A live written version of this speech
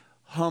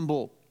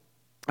humble.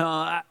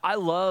 I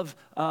love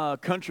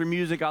country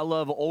music. I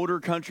love older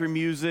country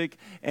music,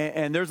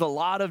 and there's a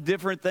lot of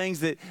different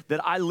things that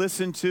I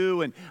listen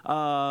to.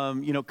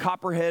 And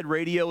Copperhead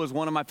Radio is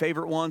one of my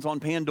favorite ones on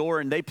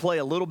Pandora, and they play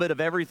a little bit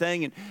of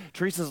everything. And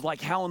Teresa's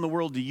like, "How in the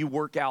world do you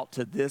work out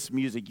to this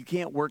music? You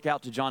can't work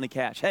out to Johnny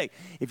Cash." Hey,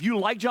 if you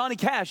like Johnny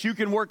Cash, you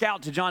can work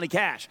out to Johnny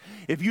Cash.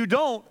 If you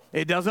don't,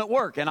 it doesn't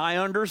work, and I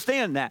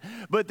understand that.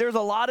 But there's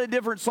a lot of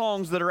different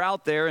songs that are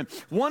out there, and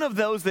one of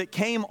those that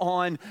came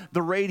on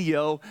the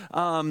radio.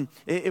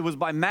 It was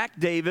by Mac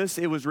Davis.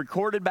 It was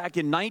recorded back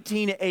in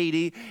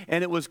 1980,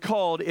 and it was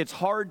called "It's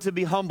Hard to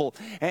Be Humble."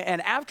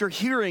 And after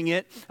hearing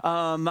it,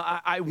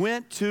 I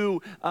went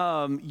to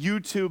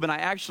YouTube, and I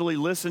actually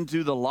listened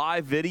to the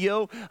live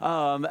video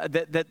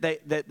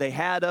that they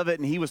had of it,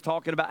 and he was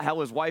talking about how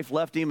his wife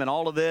left him and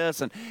all of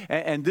this,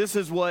 and this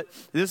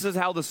is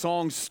how the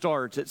song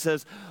starts. It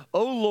says,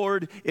 "Oh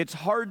Lord, it's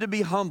hard to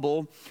be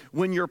humble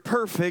when you're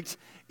perfect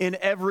in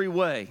every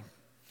way.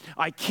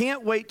 I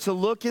can't wait to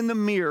look in the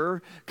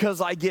mirror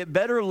because I get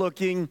better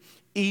looking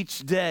each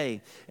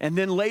day." And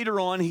then later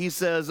on he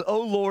says,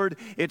 "Oh Lord,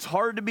 it's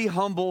hard to be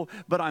humble,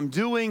 but I'm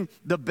doing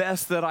the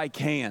best that I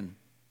can."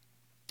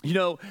 You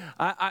know,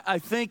 I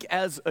think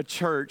as a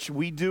church,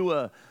 we do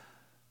a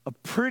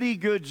pretty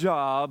good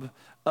job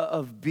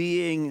of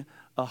being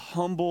a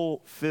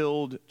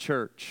humble-filled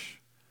church.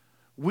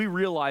 We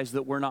realize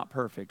that we're not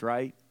perfect,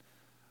 right?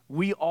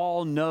 We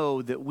all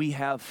know that we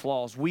have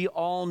flaws. We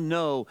all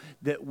know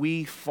that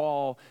we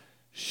fall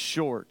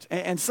short.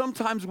 And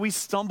sometimes we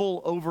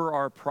stumble over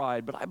our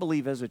pride. But I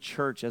believe as a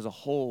church, as a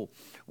whole,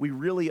 we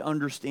really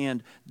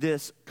understand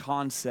this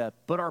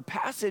concept. But our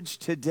passage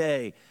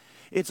today,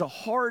 it's a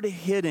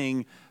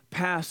hard-hitting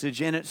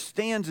passage, and it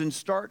stands in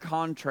stark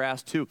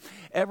contrast to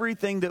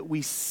everything that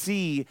we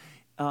see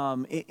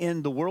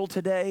in the world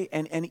today,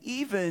 and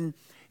even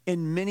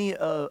in many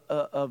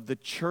of the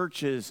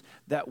churches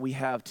that we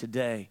have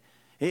today.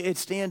 It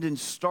stands in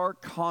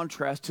stark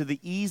contrast to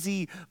the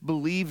easy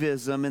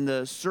believism and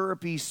the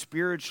syrupy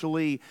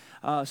spirituality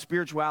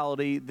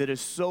that is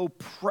so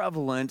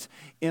prevalent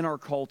in our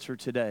culture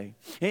today.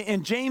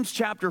 In James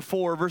chapter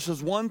 4,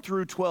 verses 1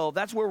 through 12,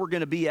 that's where we're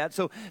going to be at.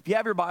 So if you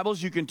have your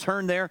Bibles, you can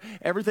turn there.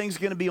 Everything's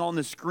going to be on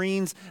the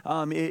screens.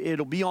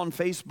 It'll be on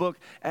Facebook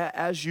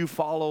as you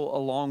follow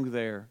along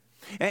there.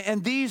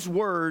 And these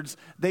words,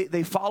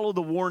 they follow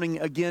the warning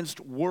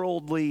against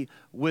worldly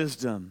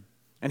wisdom.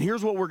 And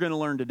here's what we're going to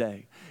learn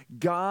today.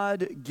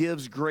 God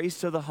gives grace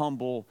to the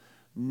humble,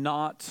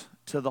 not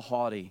to the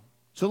haughty.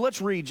 So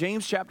let's read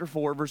James chapter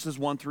 4, verses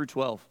 1 through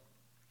 12.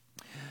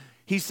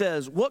 He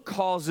says, "What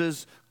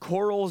causes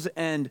quarrels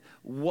and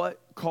what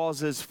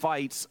causes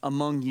fights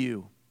among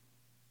you?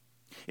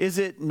 Is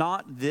it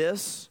not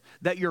this,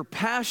 that your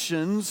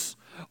passions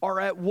are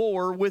at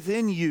war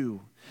within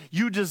you?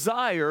 You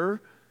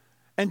desire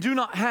and do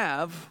not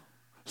have,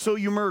 so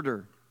you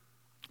murder.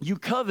 You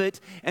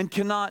covet and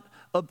cannot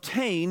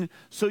obtain,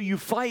 so you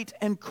fight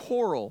and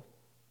quarrel.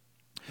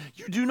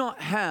 You do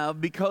not have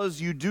because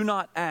you do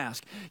not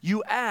ask.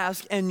 You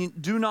ask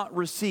and do not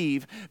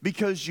receive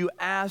because you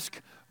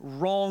ask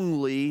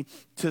wrongly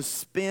to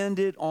spend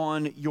it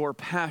on your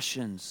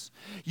passions.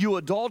 You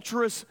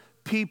adulterous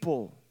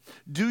people,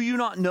 do you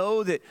not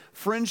know that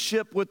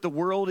friendship with the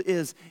world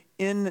is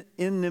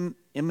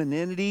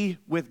enmity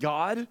with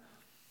God?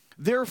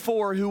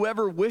 Therefore,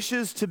 whoever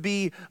wishes to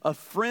be a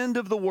friend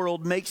of the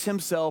world makes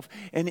himself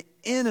an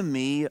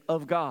enemy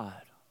of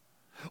God.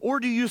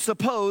 Or do you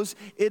suppose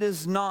it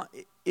is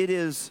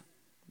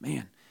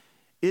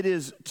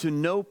to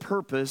no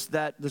purpose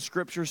that the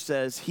scripture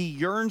says he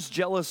yearns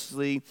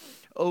jealously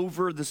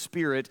over the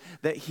Spirit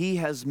that he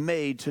has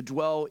made to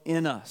dwell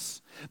in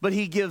us, but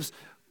he gives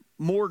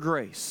more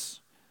grace.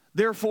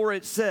 Therefore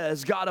it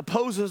says, God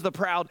opposes the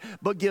proud,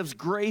 but gives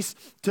grace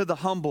to the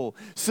humble.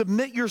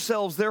 Submit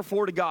yourselves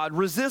therefore to God.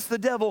 Resist the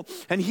devil,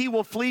 and he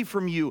will flee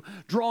from you.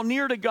 Draw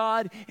near to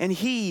God, and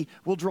he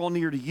will draw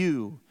near to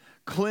you.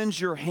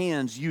 Cleanse your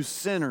hands, you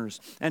sinners,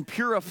 and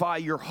purify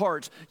your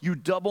hearts, you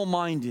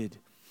double-minded.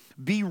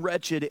 Be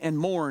wretched and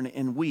mourn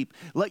and weep.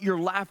 Let your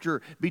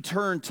laughter be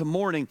turned to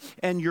mourning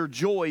and your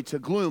joy to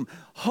gloom.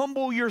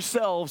 Humble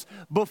yourselves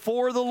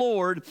before the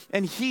Lord,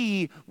 and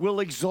he will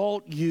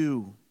exalt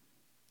you.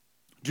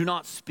 Do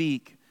not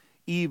speak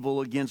evil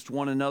against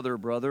one another,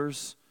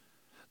 brothers.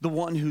 The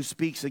one who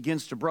speaks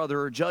against a brother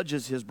or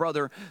judges his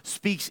brother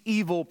speaks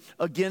evil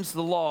against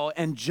the law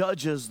and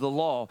judges the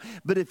law.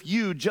 But if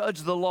you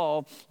judge the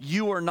law,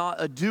 you are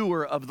not a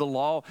doer of the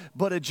law,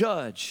 but a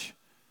judge.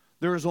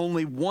 There is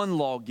only one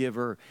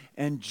lawgiver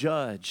and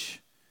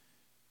judge,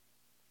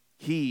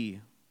 he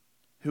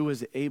who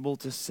is able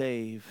to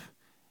save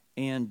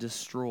and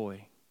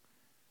destroy.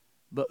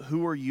 But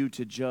who are you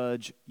to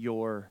judge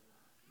your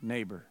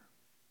neighbor?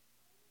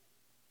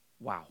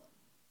 Wow.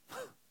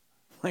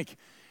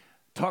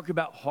 Talk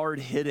about hard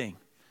hitting.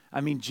 I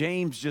mean,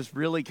 James just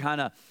really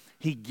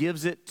he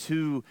gives it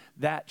to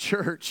that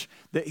church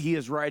that he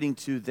is writing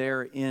to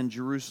there in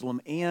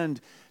Jerusalem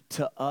and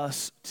to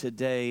us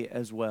today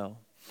as well.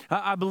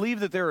 I believe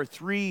that there are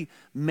three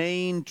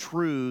main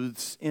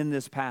truths in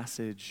this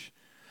passage.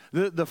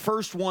 The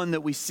first one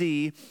that we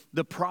see,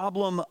 the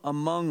problems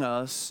among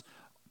us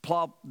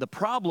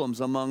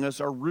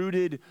are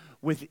rooted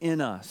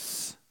within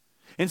us.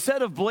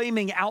 Instead of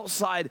blaming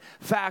outside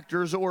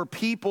factors or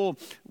people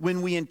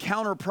when we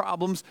encounter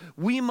problems,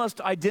 we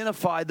must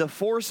identify the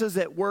forces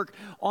at work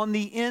on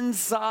the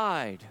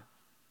inside.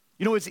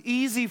 You know, it's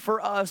easy for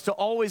us to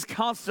always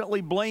constantly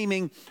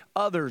blaming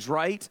others,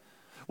 right?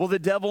 Well, the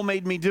devil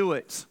made me do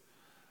it.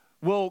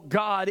 Well,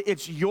 God,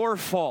 it's your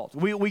fault.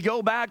 We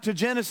go back to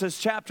Genesis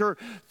chapter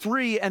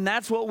 3, and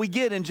that's what we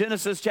get in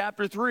Genesis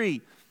chapter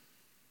 3.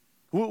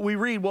 We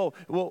read, well,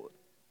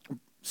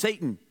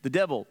 Satan, the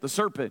devil, the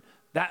serpent,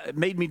 that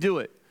made me do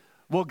it.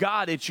 Well,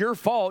 God, it's your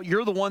fault.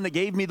 You're the one that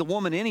gave me the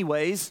woman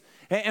anyways.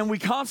 And we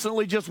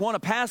constantly just want to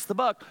pass the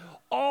buck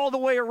all the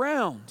way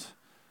around.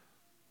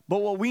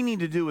 But what we need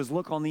to do is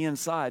look on the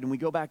inside. And we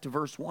go back to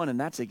verse 1, and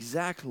that's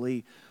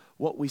exactly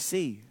what we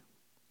see.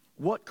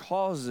 What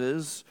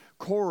causes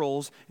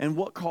quarrels and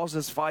what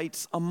causes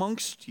fights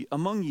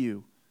among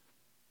you?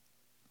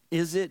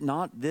 Is it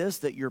not this,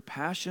 that your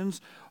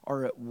passions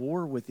are at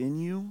war within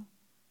you?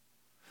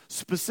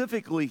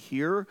 Specifically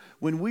here,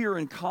 when we are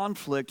in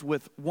conflict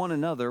with one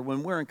another,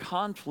 when we're in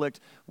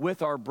conflict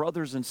with our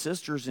brothers and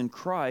sisters in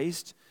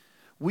Christ,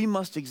 we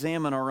must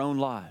examine our own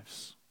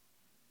lives.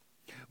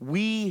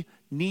 We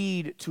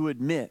need to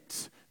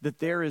admit that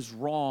there is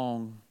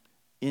wrong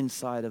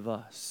inside of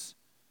us,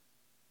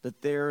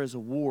 that there is a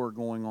war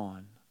going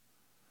on.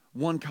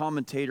 One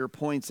commentator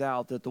points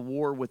out that the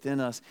war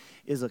within us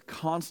is a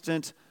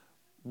constant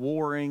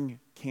warring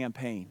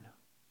campaign.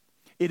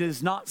 It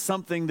is not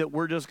something that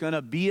we're just going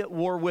to be at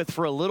war with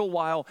for a little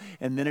while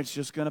and then it's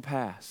just going to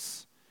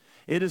pass.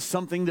 It is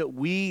something that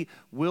we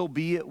will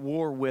be at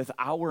war with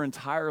our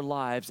entire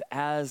lives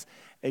as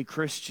a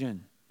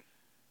Christian.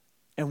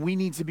 And we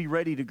need to be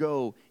ready to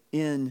go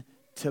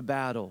into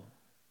battle.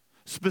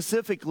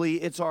 Specifically,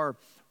 it's our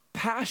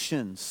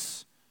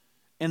passions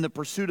and the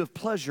pursuit of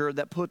pleasure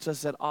that puts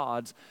us at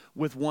odds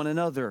with one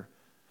another.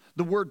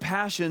 The word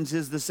passions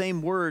is the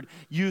same word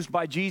used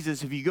by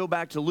Jesus. If you go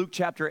back to Luke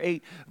chapter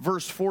 8,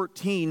 verse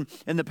 14,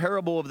 in the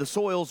parable of the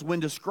soils, when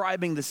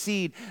describing the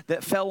seed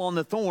that fell on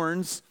the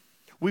thorns,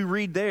 we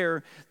read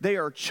there, they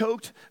are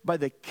choked by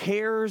the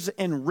cares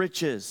and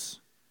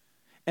riches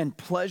and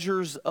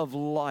pleasures of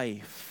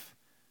life,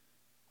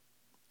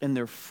 and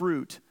their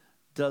fruit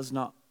does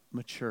not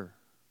mature.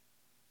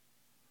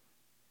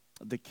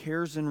 The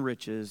cares and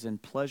riches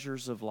and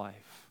pleasures of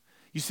life.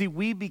 You see,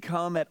 we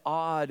become at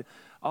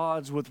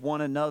odds with one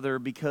another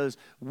because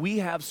we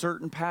have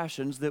certain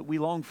passions that we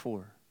long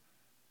for.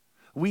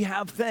 We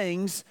have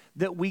things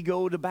that we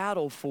go to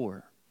battle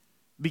for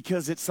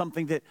because it's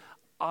something that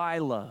I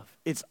love.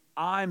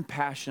 I'm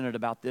passionate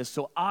about this,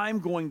 so I'm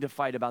going to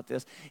fight about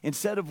this.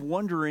 Instead of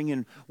wondering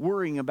and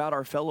worrying about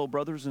our fellow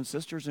brothers and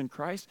sisters in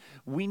Christ,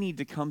 we need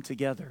to come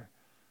together.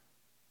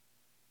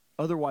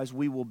 Otherwise,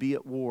 we will be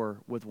at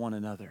war with one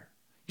another.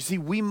 You see,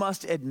 we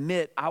must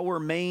admit our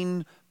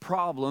main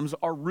problems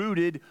are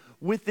rooted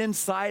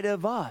inside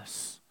of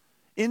us.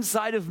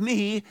 Inside of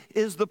me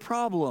is the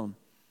problem.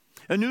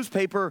 A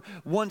newspaper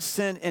once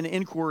sent an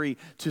inquiry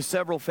to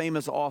several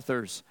famous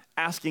authors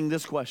asking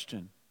this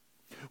question: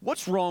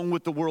 what's wrong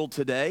with the world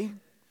today?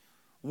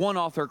 One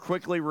author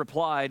quickly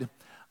replied,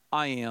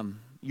 I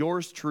am.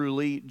 Yours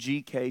truly,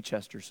 G.K.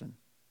 Chesterton.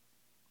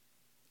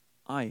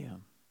 I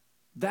am.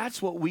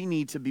 That's what we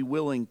need to be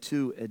willing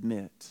to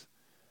admit.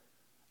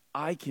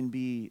 I can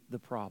be the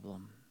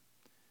problem.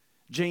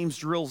 James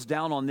drills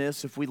down on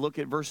this. If we look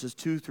at verses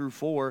 2 through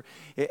 4,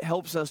 it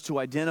helps us to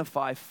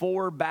identify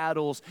 4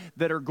 battles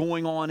that are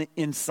going on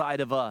inside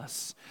of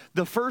us.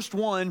 The first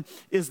one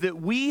is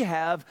that we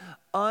have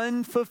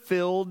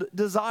unfulfilled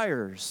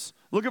desires.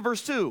 Look at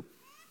verse 2.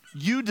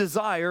 You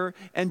desire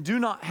and do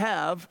not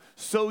have,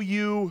 so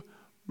you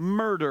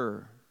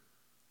murder.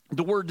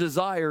 The word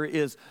desire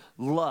is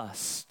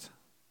lust,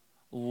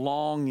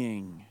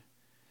 longing.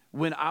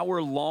 When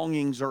our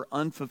longings are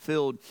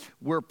unfulfilled,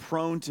 we're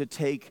prone to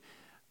take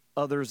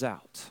others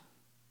out.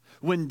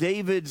 When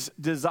David's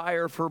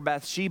desire for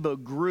Bathsheba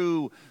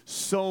grew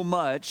so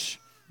much,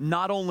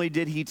 not only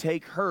did he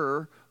take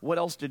her, what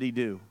else did he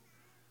do?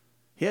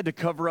 He had to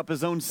cover up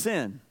his own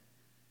sin.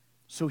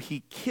 So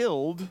he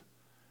killed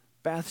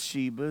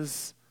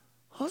Bathsheba's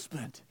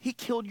husband. He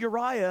killed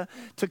Uriah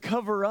to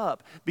cover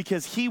up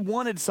because he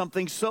wanted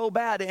something so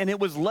bad and it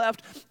was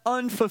left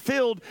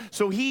unfulfilled.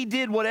 So he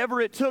did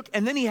whatever it took,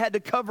 and then he had to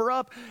cover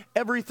up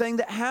everything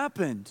that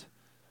happened.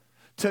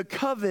 To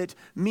covet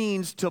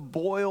means to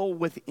boil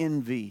with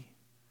envy.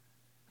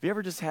 Have you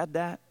ever just had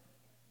that?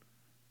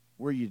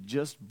 Where you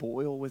just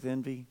boil with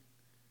envy?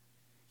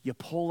 You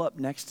pull up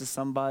next to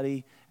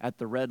somebody at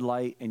the red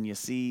light and you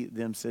see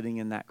them sitting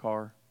in that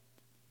car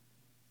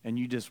and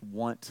you just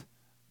want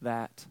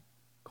that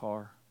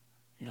car.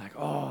 You're like,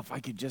 oh, if I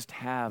could just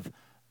have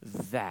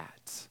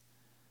that.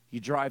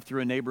 You drive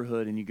through a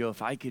neighborhood and you go,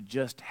 if I could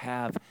just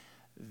have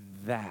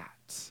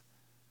that.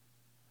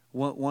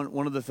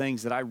 One of the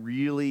things that I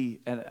really,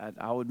 and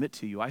I'll admit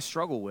to you, I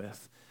struggle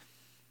with,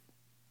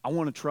 I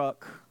want a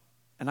truck,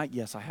 and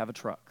yes, I have a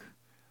truck,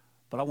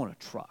 but I want a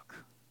truck.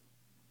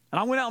 And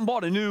I went out and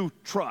bought a new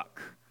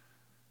truck,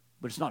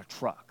 but it's not a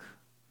truck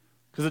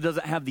because it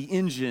doesn't have the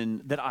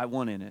engine that I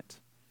want in it.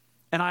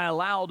 And I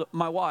allowed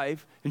my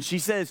wife, and she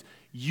says,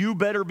 you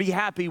better be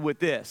happy with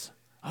this.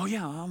 Oh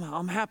yeah,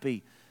 I'm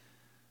happy.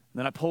 And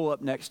then I pull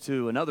up next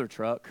to another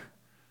truck,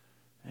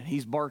 and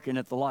he's barking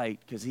at the light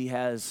because he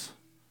has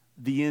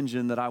the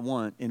engine that I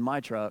want in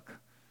my truck.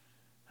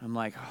 I'm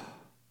like, oh,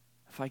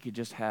 if I could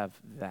just have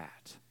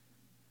that.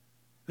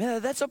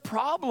 Man, that's a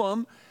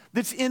problem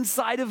that's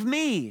inside of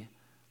me.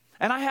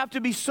 And I have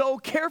to be so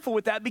careful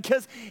with that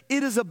because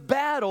it is a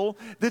battle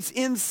that's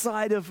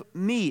inside of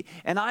me.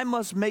 And I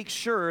must make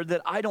sure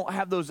that I don't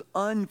have those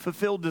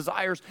unfulfilled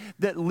desires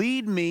that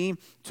lead me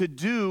to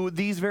do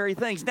these very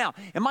things. Now,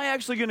 am I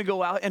actually going to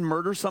go out and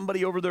murder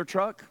somebody over their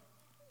truck?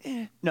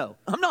 No,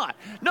 I'm not.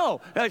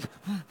 No,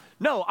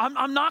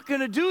 I'm not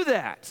going to do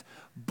that.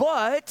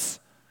 But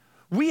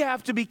we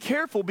have to be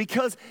careful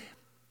because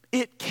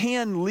it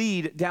can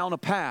lead down a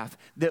path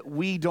that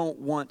we don't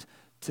want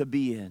to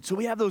be in. So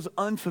we have those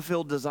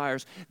unfulfilled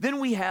desires. Then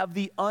we have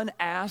the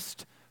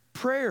unasked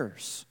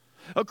prayers.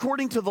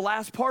 According to the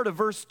last part of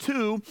verse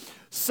 2,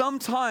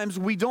 sometimes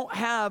we don't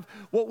have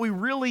what we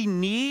really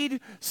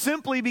need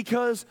simply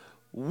because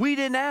we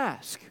didn't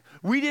ask.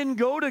 We didn't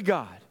go to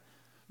God.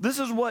 This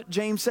is what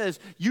James says,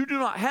 you do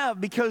not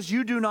have because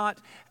you do not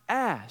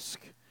ask.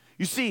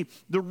 You see,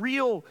 the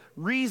real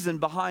reason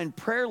behind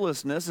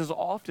prayerlessness is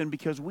often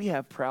because we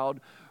have proud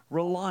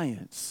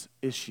reliance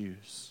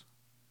issues.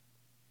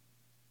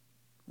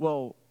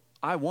 Well,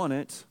 I want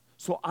it,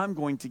 so I'm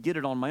going to get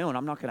it on my own.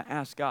 I'm not going to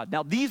ask God.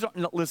 Now,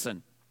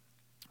 listen,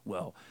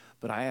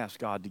 but I ask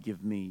God to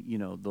give me,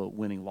 the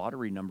winning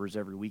lottery numbers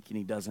every week, and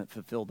he doesn't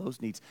fulfill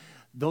those needs.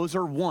 Those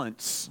are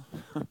wants,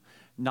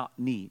 not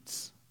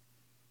needs.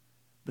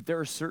 But there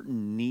are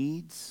certain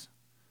needs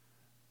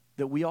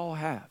that we all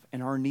have,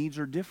 and our needs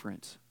are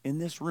different in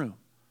this room.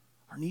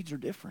 Our needs are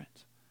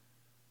different.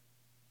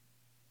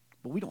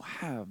 But we don't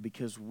have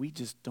because we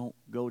just don't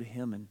go to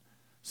him and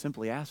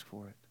simply ask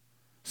for it.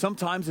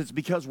 Sometimes it's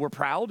because we're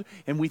proud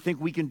and we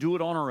think we can do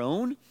it on our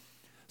own.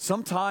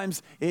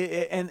 Sometimes,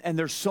 and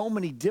there's so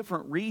many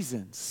different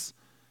reasons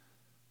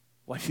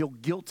why I feel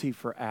guilty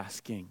for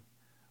asking,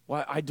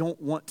 why I don't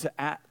want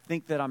to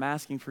think that I'm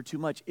asking for too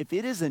much. If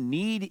it is a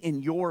need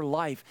in your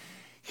life,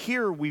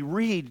 here we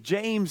read,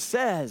 James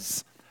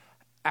says,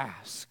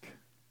 ask.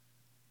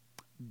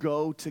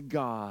 Go to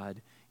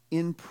God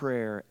in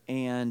prayer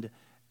and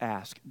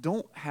ask.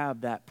 Don't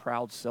have that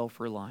proud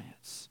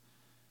self-reliance.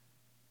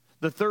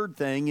 The third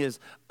thing is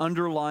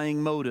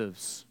underlying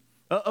motives.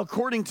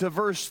 According to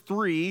verse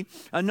 3,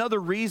 another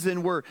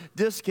reason we're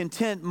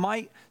discontent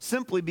might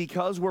simply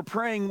because we're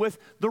praying with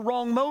the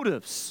wrong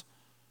motives.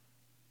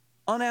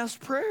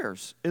 Unasked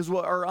prayers is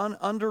what our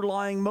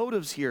underlying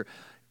motives here.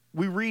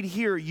 We read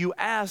here, you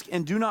ask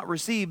and do not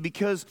receive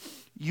because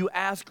you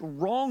ask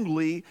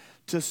wrongly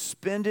to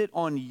spend it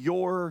on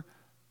your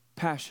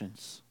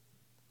passions.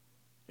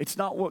 It's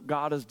not what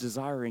God is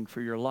desiring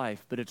for your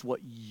life, but it's what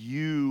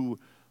you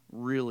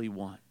really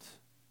want.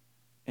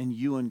 And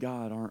you and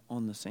God aren't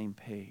on the same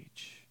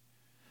page.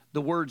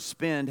 The word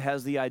spend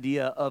has the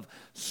idea of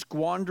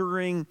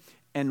squandering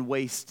and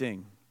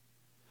wasting.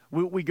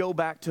 We go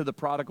back to the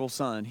prodigal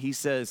son. He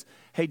says,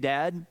 hey,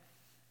 Dad,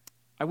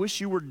 I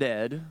wish you were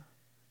dead.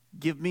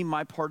 Give me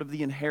my part of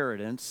the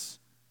inheritance.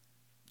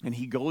 And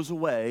he goes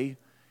away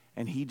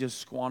and he just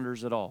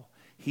squanders it all.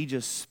 He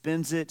just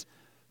spends it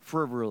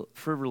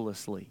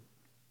frivolously.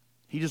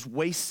 He just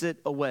wastes it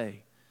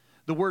away.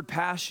 The word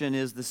passion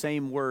is the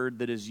same word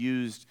that is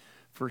used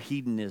for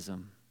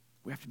hedonism.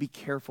 We have to be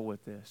careful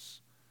with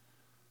this.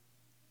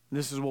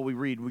 This is what we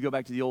read. We go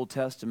back to the Old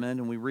Testament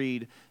and we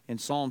read in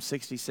Psalm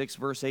 66,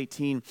 verse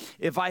 18,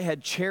 if I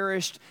had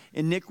cherished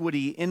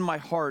iniquity in my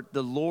heart,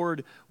 the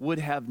Lord would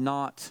have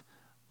not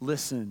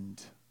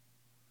listened.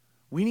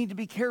 We need to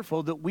be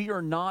careful that we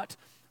are not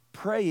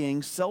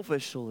praying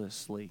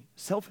selfishly.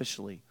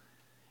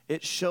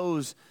 It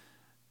shows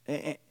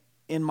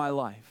in my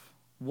life.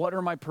 What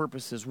are my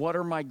purposes? What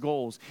are my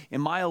goals?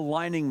 Am I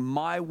aligning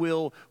my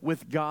will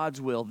with God's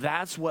will?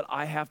 That's what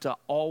I have to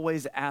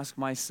always ask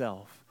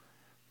myself.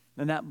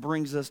 And that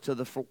brings us to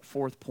the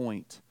fourth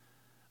point.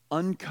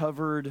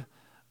 Uncovered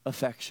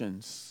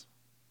affections.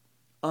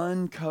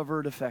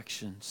 Uncovered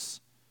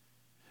affections.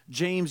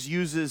 James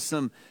uses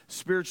some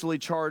spiritually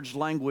charged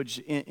language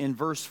in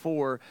verse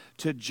 4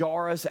 to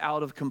jar us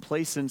out of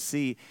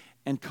complacency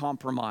and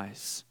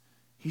compromise.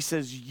 He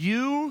says,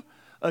 you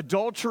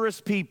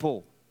adulterous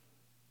people.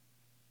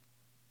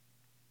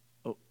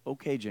 Oh,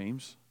 okay,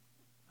 James.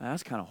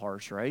 That's kind of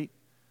harsh, right?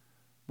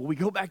 But we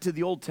go back to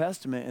the Old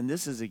Testament, and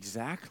this is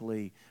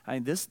exactly,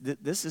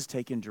 this is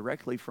taken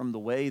directly from the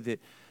way that,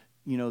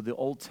 the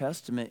Old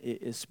Testament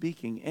is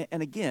speaking.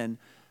 And again,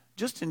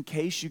 just in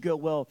case you go,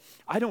 well,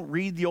 I don't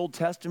read the Old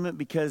Testament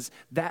because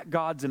that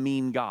God's a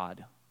mean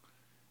God.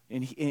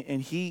 And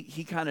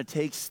he kind of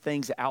takes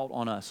things out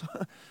on us.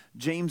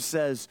 James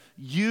says,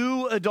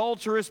 you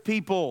adulterous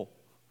people.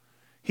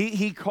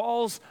 He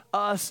calls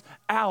us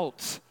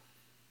out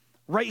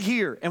right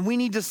here, and we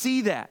need to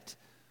see that.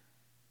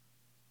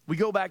 We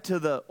go back to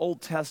the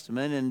Old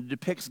Testament and it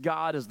depicts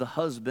God as the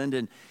husband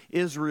and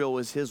Israel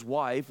as his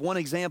wife. One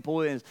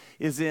example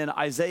is in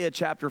Isaiah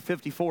chapter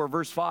 54,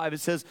 verse 5.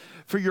 It says,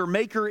 for your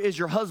maker is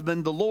your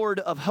husband, the Lord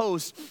of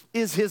hosts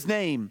is his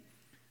name.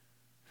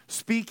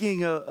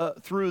 Speaking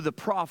through the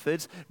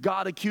prophets,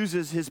 God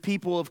accuses his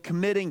people of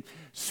committing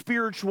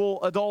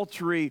spiritual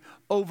adultery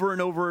over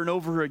and over and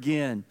over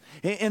again.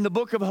 In the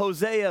book of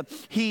Hosea,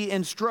 he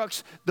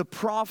instructs the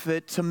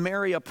prophet to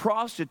marry a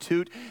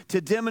prostitute to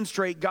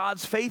demonstrate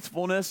God's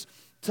faithfulness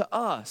to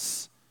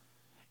us,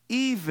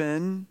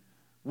 even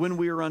when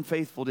we are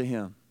unfaithful to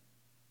him.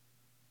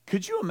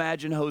 Could you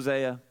imagine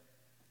Hosea?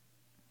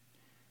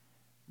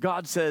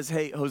 God says,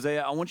 hey,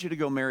 Hosea, I want you to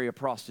go marry a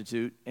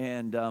prostitute,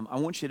 and I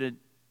want you to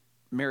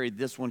married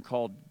this one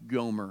called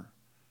Gomer.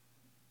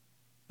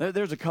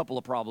 There's a couple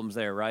of problems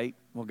there, right?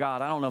 Well,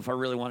 God, I don't know if I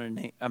really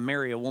want to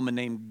marry a woman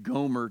named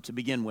Gomer to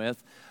begin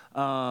with. But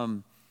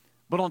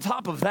on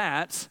top of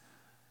that,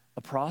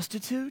 a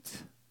prostitute?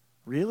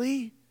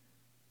 Really?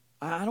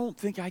 I don't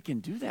think I can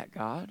do that,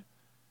 God.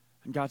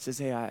 And God says,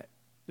 hey,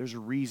 there's a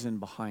reason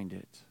behind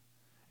it.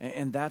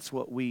 And that's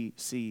what we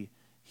see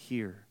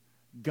here.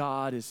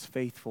 God is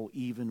faithful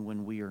even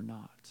when we are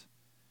not.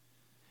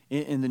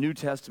 In the New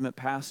Testament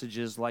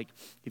passages like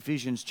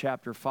Ephesians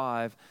chapter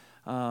 5,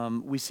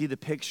 we see the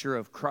picture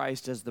of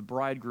Christ as the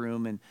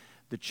bridegroom and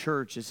the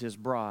church as his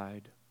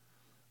bride.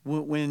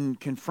 When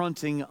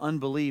confronting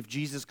unbelief,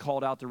 Jesus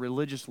called out the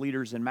religious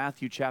leaders in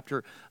Matthew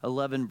chapter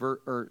 11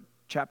 or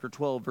chapter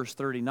 12, verse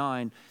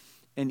 39,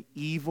 an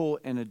evil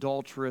and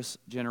adulterous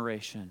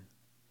generation.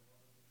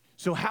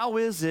 So how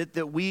is it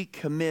that we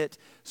commit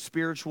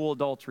spiritual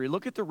adultery?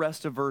 Look at the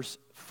rest of verse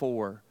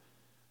 4.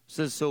 It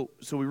says, so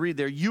we read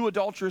there, you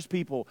adulterous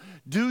people,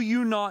 do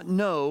you not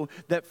know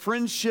that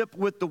friendship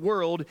with the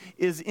world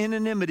is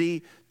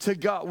enmity to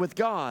God, with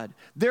God?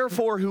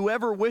 Therefore,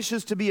 whoever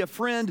wishes to be a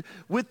friend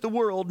with the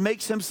world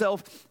makes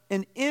himself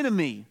an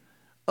enemy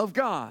of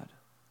God.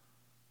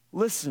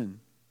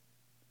 Listen,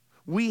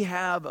 we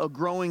have a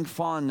growing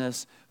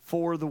fondness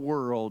for the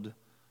world,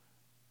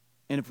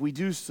 and if we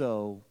do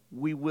so,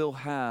 we will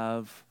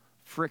have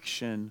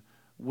friction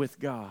with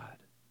God.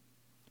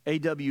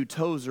 A.W.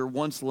 Tozer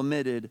once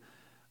lamented,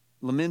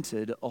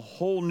 a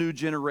whole new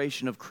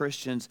generation of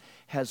Christians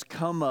has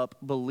come up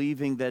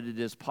believing that it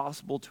is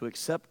possible to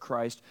accept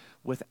Christ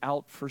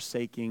without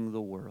forsaking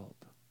the world.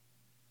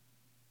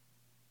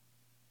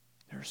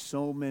 There are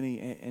so many,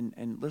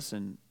 and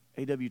listen,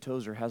 A.W.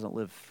 Tozer hasn't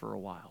lived for a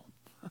while.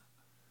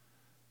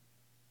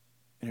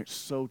 And it's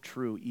so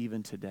true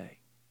even today.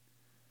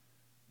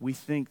 We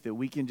think that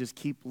we can just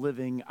keep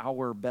living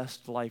our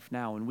best life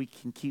now and we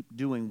can keep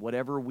doing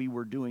whatever we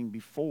were doing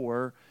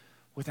before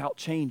without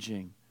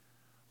changing.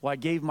 Well, I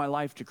gave my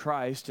life to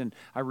Christ and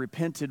I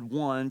repented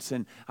once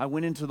and I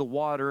went into the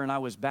water and I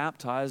was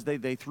baptized.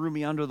 They threw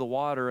me under the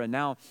water and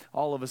now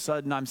all of a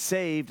sudden I'm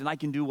saved and I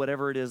can do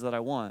whatever it is that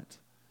I want.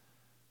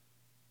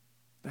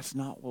 That's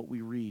not what we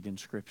read in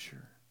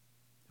Scripture.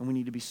 And we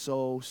need to be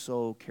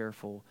so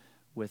careful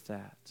with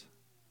that.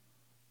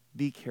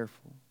 Be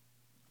careful.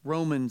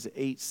 Romans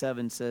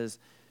 8:7 says,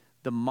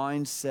 the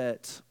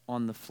mindset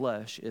on the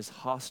flesh is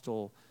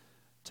hostile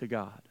to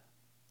God.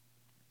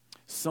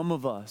 Some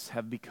of us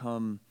have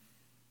become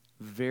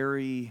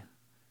very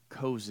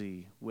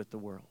cozy with the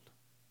world.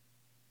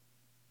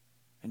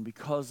 And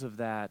because of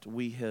that,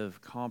 we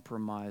have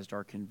compromised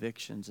our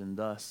convictions and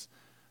thus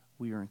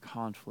we are in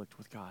conflict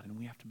with God. And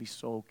we have to be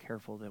so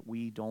careful that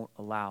we don't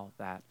allow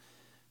that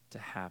to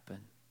happen.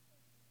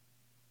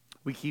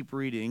 We keep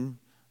reading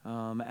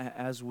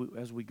as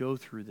we go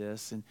through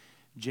this, and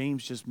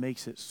James just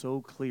makes it so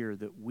clear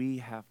that we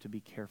have to be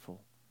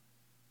careful.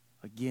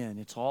 Again,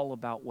 it's all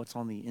about what's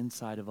on the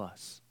inside of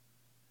us.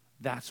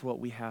 That's what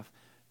we have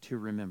to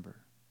remember.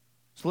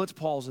 So let's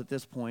pause at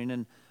this point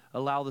and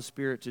allow the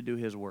Spirit to do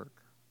His work.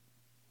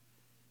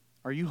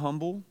 Are you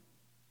humble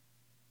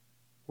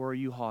or are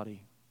you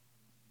haughty?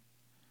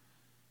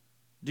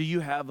 Do you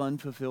have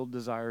unfulfilled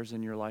desires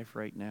in your life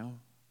right now?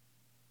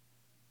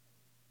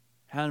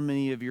 How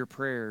many of your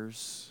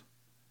prayers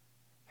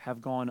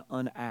have gone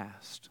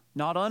unasked?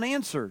 Not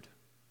unanswered,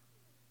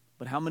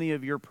 but how many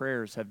of your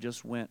prayers have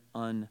just went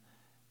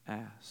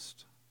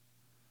unasked?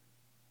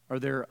 Are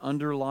there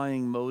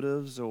underlying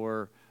motives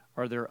or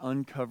are there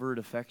uncovered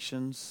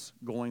affections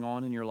going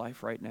on in your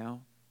life right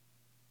now?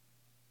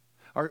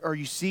 Are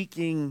you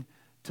seeking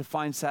to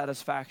find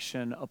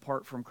satisfaction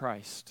apart from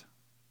Christ?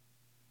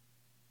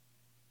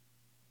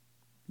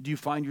 Do you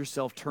find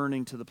yourself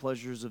turning to the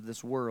pleasures of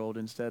this world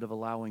instead of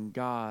allowing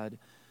God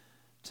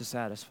to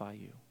satisfy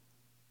you?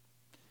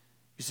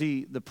 You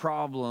see, the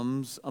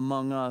problems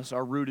among us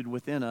are rooted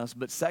within us,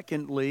 but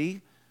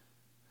secondly,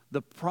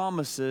 the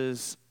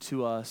promises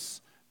to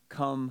us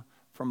come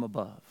from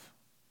above.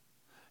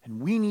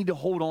 And we need to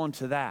hold on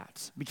to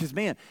that because,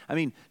 man, I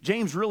mean,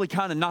 James really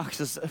kind of knocks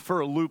us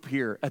for a loop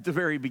here at the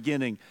very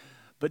beginning.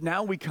 But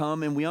now we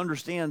come and we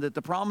understand that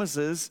the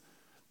promises,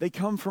 they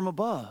come from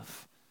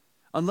above.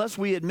 Unless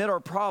we admit our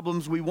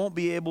problems, we won't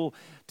be able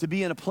to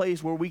be in a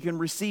place where we can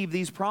receive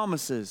these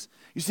promises.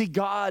 You see,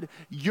 God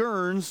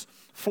yearns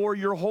for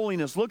your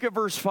holiness. Look at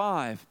verse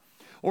 5.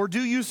 Or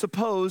do you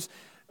suppose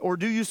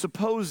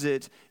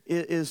it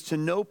is to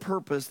no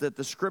purpose that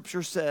the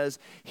scripture says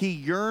he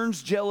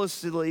yearns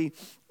jealously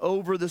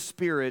over the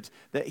Spirit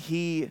that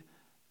he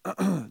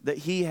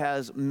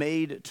has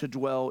made to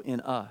dwell in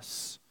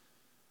us?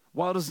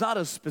 While it is not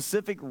a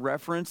specific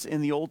reference in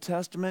the Old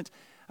Testament,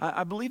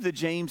 I believe that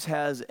James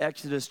has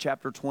Exodus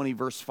chapter 20,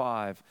 verse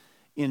 5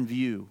 in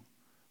view.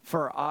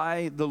 For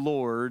I, the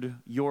Lord,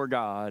 your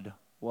God,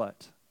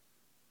 what?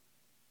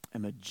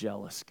 Am a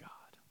jealous God.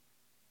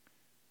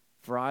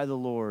 For I, the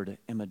Lord,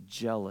 am a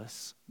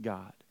jealous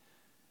God.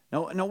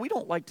 Now, we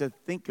don't like to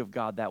think of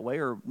God that way,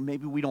 or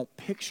maybe we don't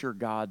picture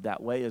God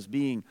that way as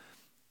being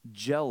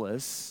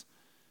jealous,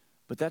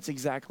 but that's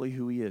exactly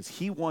who he is.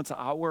 He wants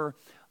our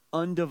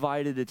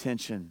undivided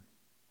attention.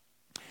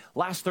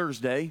 Last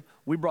Thursday,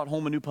 we brought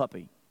home a new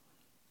puppy.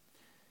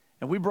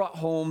 And we brought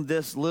home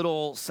this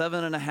little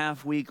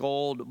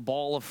 7.5-week-old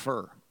ball of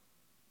fur.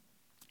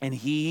 And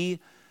he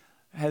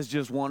has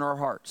just won our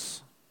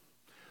hearts.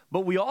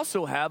 But we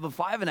also have a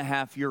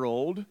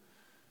 5.5-year-old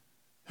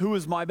who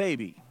is my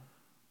baby,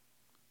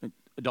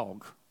 a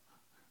dog.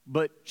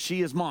 But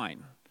she is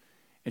mine.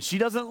 And she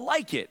doesn't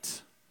like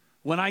it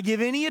when I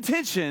give any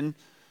attention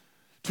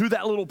to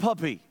that little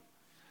puppy.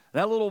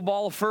 That little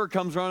ball of fur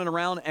comes running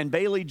around, and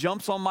Bailey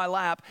jumps on my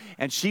lap,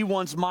 and she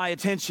wants my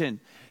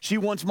attention. She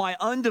wants my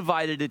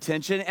undivided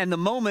attention, and the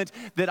moment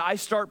that I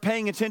start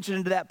paying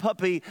attention to that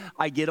puppy,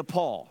 I get a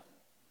paw.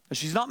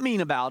 She's not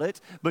mean about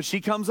it, but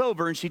she comes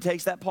over, and she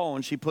takes that paw,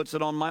 and she puts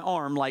it on my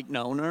arm like,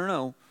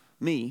 no,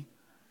 me.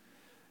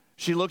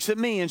 She looks at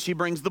me, and she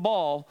brings the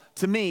ball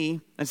to me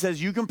and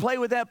says, you can play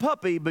with that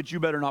puppy, but you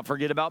better not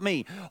forget about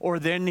me. Or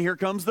then here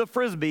comes the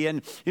Frisbee.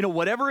 And,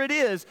 whatever it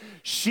is,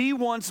 she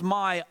wants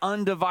my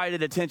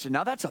undivided attention.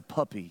 Now, that's a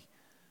puppy.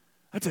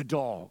 That's a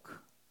dog.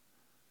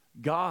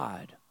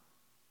 God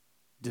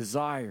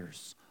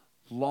desires,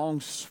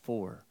 longs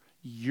for,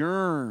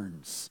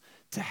 yearns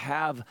to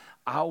have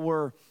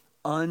our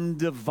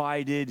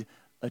undivided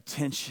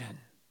attention.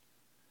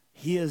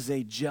 He is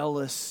a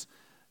jealous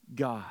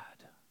God.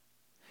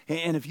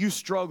 And if you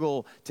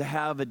struggle to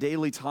have a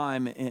daily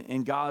time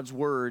in God's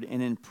word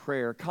and in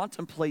prayer,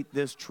 contemplate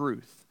this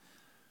truth.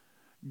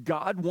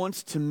 God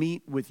wants to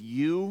meet with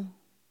you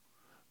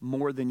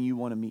more than you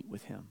want to meet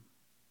with him.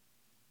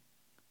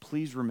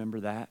 Please remember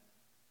that.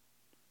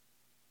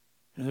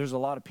 And there's a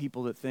lot of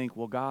people that think,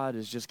 well, God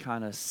is just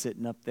kind of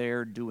sitting up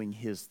there doing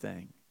his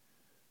thing.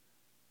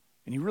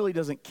 And he really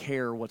doesn't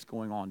care what's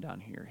going on down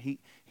here.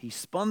 He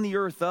spun the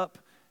earth up,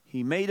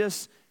 he made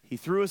us, he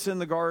threw us in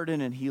the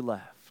garden, and he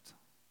left.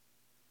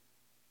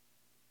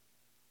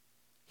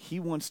 He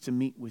wants to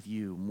meet with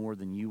you more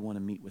than you want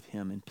to meet with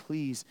him. And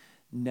please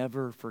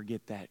never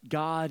forget that.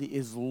 God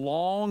is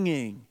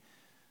longing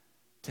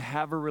to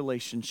have a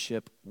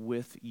relationship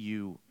with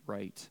you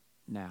right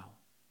now.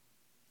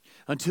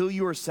 Until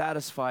you are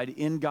satisfied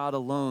in God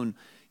alone,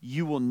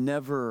 you will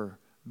never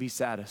be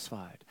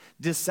satisfied.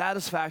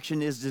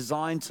 Dissatisfaction is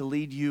designed to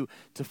lead you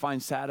to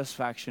find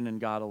satisfaction in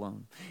God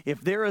alone.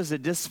 If there is a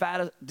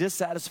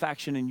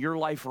dissatisfaction in your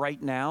life right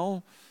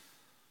now,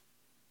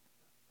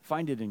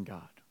 find it in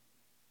God.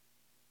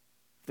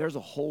 If there's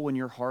a hole in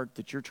your heart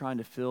that you're trying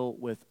to fill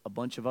with a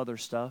bunch of other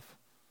stuff,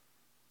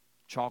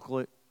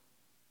 chocolate,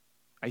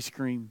 ice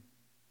cream,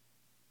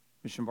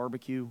 Mission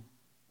Barbecue,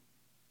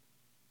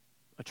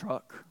 a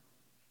truck,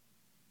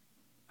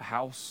 a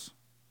house,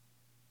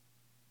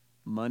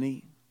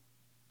 money,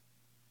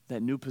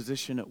 that new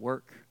position at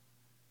work,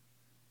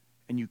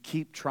 and you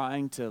keep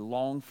trying to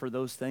long for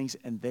those things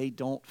and they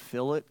don't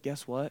fill it,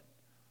 guess what?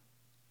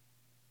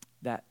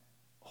 That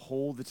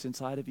hole that's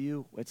inside of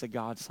you, it's a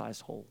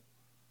God-sized hole.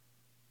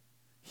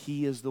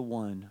 He is the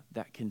one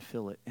that can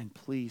fill it. And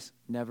please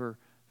never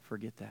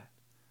forget that.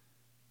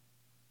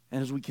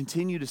 And as we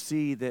continue to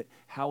see that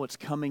how it's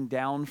coming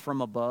down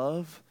from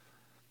above,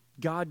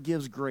 God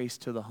gives grace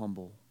to the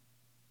humble.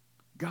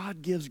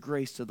 God gives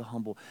grace to the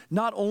humble.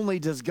 Not only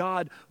does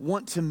God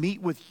want to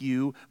meet with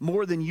you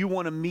more than you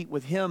want to meet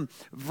with him,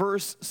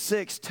 verse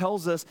 6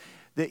 tells us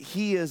that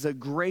he is a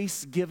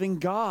grace-giving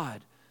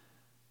God.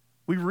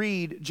 We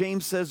read,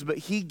 James says, but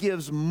he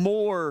gives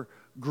more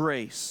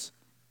grace.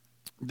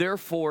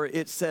 Therefore,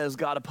 it says,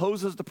 God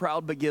opposes the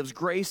proud, but gives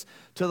grace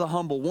to the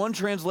humble. One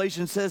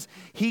translation says,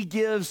 he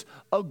gives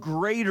a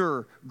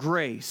greater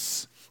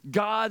grace.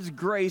 God's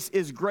grace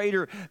is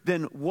greater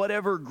than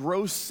whatever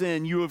gross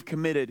sin you have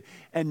committed.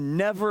 And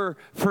never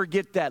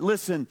forget that.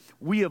 Listen,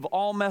 we have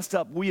all messed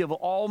up. We have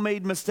all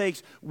made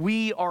mistakes.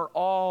 We are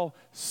all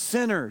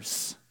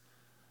sinners.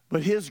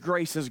 But his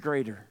grace is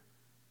greater.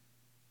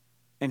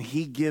 And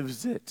he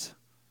gives it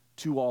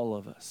to all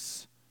of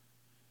us.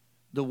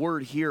 The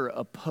word here,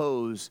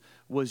 oppose,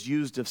 was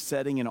used of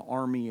setting an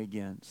army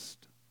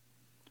against.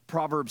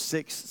 Proverbs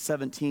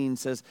 6:17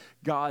 says,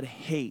 God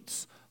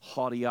hates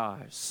haughty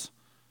eyes.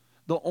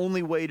 The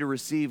only way to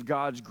receive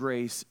God's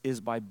grace is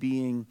by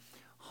being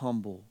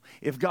humble.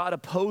 If God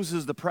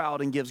opposes the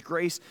proud and gives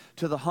grace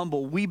to the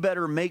humble, we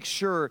better make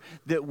sure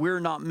that we're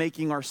not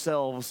making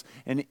ourselves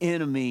an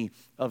enemy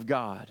of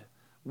God.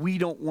 We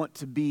don't want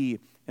to be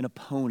an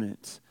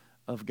opponent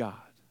of God.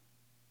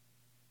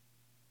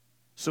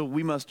 So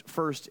we must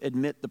first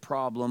admit the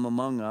problem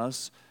among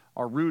us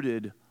are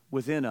rooted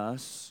within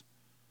us.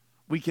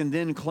 We can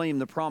then claim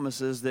the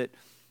promises that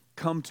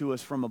come to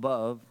us from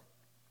above.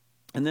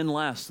 And then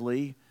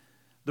lastly,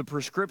 the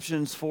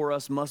prescriptions for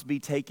us must be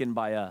taken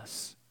by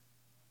us.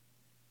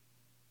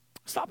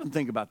 Stop and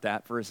think about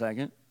that for a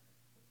second.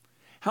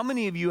 How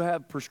many of you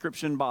have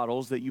prescription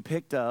bottles that you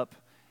picked up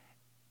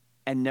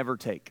and never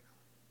take?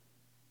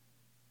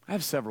 I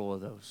have several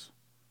of those.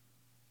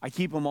 I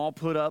keep them all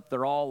put up.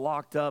 They're all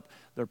locked up.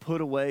 They're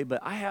put away. But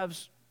I have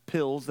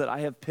pills that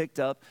I have picked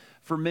up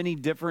for many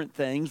different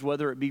things,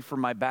 whether it be for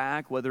my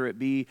back, whether it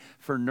be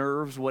for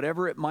nerves,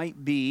 whatever it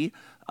might be.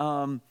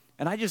 And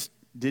I just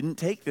didn't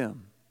take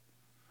them.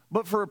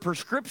 But for a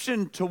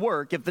prescription to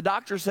work, if the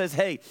doctor says,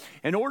 hey,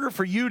 in order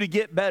for you to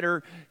get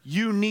better,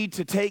 you need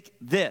to take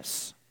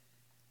this.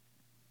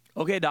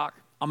 Okay, doc,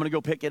 I'm going to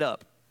go pick it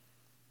up.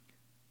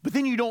 But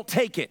then you don't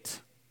take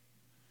it.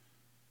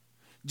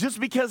 Just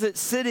because it's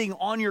sitting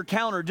on your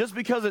counter, just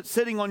because it's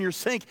sitting on your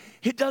sink,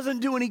 it doesn't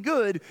do any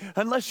good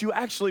unless you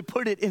actually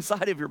put it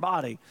inside of your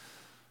body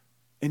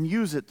and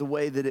use it the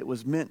way that it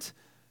was meant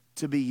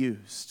to be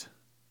used.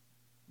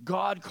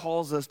 God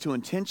calls us to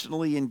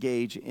intentionally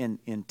engage in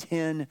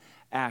 10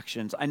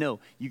 actions. I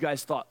know you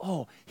guys thought,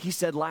 oh, he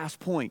said last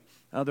point.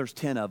 There's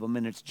 10 of them,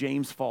 and it's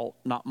James' fault,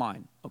 not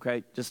mine,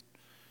 okay?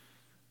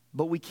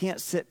 But we can't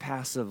sit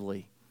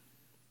passively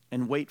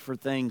and wait for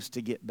things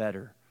to get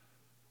better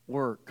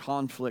or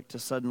conflict to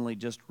suddenly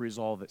just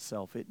resolve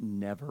itself. It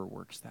never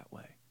works that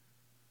way.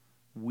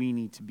 We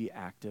need to be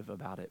active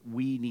about it.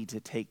 We need to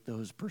take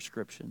those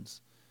prescriptions.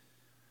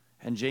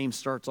 And James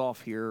starts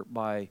off here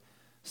by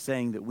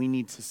saying that we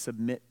need to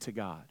submit to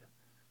God.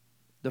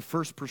 The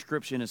first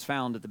prescription is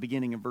found at the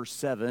beginning of verse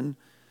 7.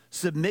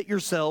 Submit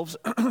yourselves,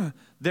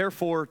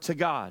 therefore, to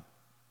God.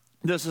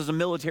 This is a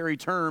military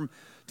term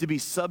to be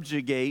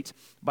subjugate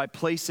by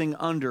placing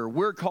under.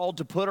 We're called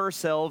to put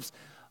ourselves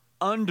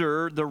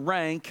under the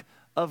rank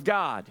of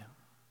God.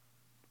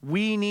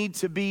 We need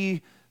to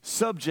be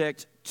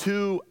subject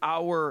to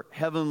our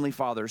Heavenly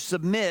Father.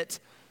 Submit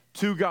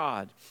to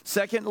God.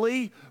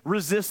 Secondly,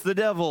 resist the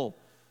devil.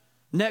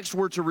 Next,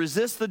 we're to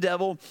resist the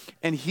devil,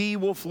 and he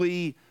will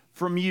flee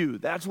from you.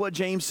 That's what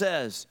James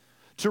says.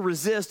 To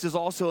resist is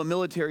also a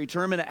military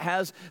term, and it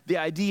has the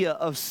idea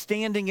of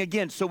standing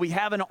against. So we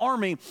have an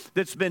army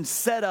that's been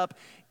set up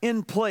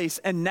in place,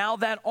 and now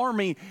that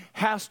army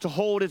has to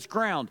hold its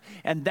ground.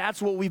 And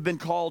that's what we've been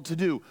called to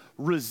do.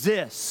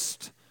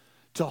 Resist,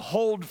 to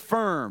hold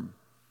firm,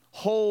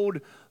 hold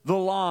the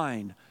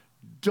line.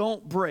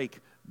 Don't break.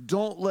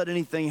 Don't let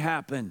anything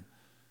happen.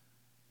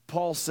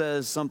 Paul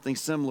says something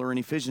similar in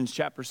Ephesians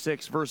chapter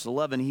 6, verse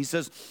 11. He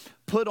says,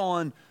 put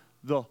on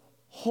the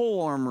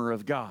whole armor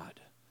of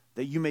God,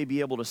 that you may be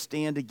able to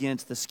stand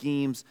against the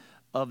schemes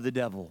of the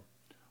devil.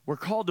 We're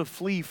called to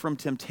flee from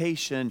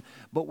temptation,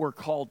 but we're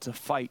called to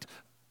fight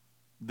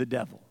the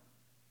devil.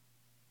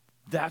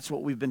 That's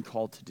what we've been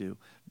called to do.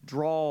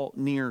 Draw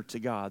near to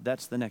God.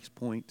 That's the next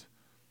point.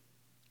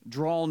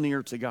 Draw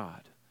near to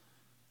God.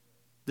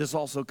 This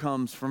also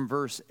comes from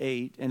verse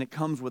 8, and it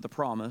comes with a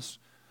promise.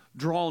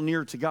 Draw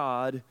near to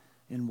God,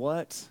 and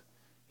what?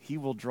 He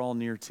will draw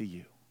near to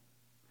you.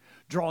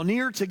 Draw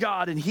near to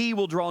God, and he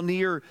will draw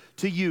near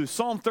to you.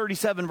 Psalm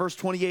 37, verse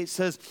 28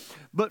 says,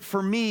 but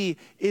for me,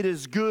 it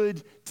is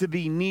good to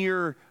be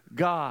near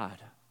God.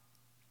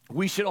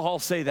 We should all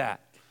say that,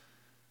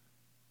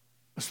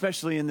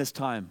 especially in this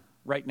time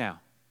right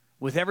now.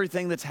 With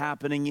everything that's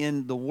happening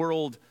in the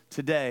world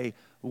today,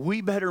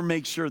 we better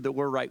make sure that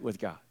we're right with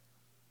God.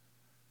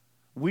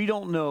 We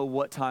don't know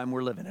what time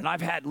we're living. And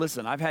I've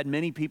had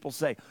many people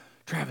say,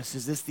 Travis,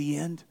 is this the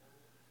end?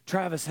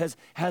 Travis,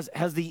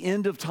 has the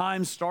end of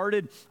time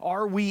started?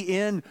 Are we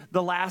in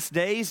the last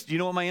days? Do you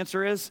know what my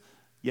answer is?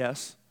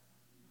 Yes.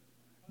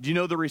 Do you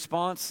know the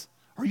response?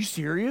 Are you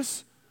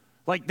serious?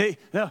 Like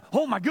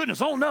oh my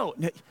goodness, oh no.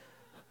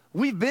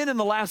 We've been in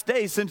the last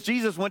days since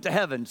Jesus went to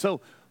heaven.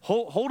 So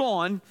hold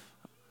on,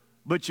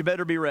 but you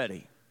better be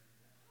ready.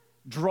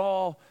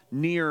 Draw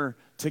near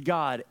to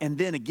God. And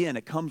then again,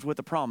 it comes with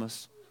a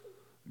promise.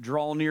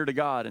 Draw near to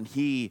God, and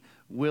he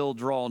will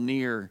draw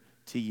near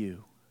to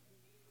you.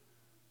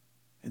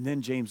 And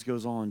then James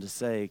goes on to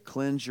say,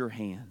 cleanse your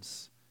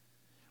hands.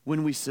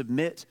 When we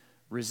submit,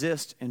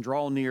 resist, and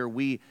draw near,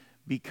 we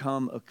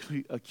become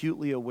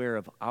acutely aware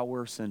of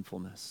our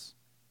sinfulness.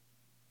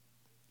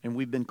 And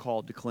we've been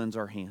called to cleanse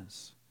our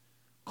hands.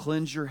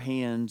 Cleanse your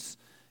hands,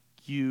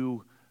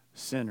 you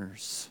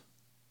sinners.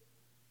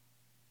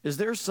 Is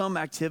there some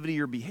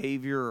activity or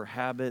behavior or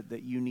habit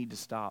that you need to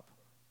stop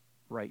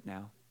right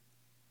now?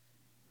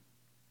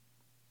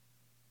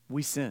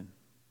 we sin.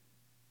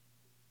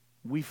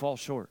 We fall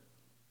short.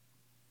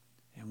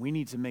 And we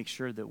need to make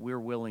sure that we're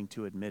willing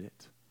to admit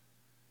it.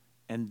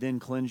 And then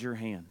cleanse your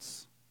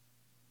hands.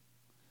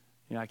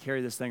 You know, I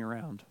carry this thing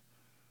around.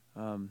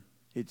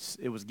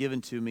 It was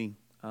given to me.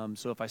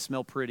 So if I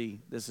smell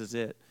pretty, this is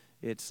it.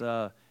 It's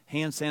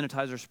hand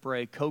sanitizer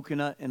spray,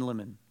 coconut and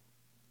lemon.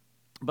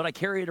 But I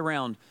carry it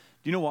around.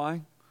 Do you know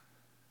why?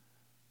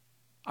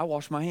 I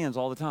wash my hands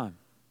all the time.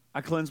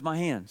 I cleanse my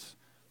hands.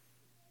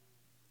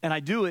 And I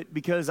do it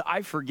because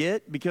I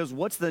forget, because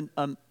what's the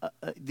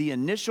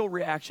initial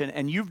reaction,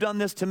 and you've done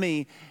this to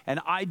me, and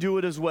I do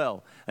it as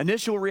well.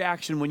 Initial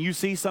reaction when you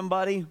see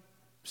somebody,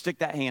 stick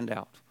that hand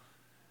out.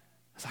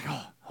 It's like,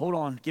 oh, hold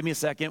on, give me a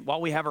second. While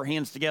we have our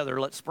hands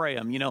together, let's spray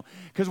them,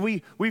 because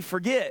we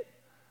forget.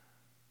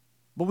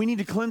 But we need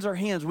to cleanse our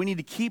hands. We need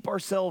to keep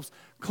ourselves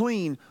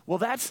clean. Well,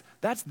 that's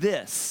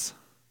this.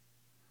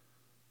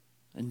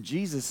 And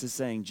Jesus is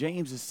saying,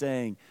 James is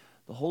saying,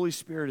 the Holy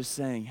Spirit is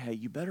saying, hey,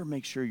 you better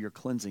make sure you're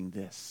cleansing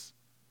this.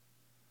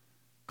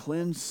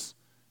 Cleanse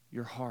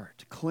your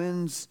heart.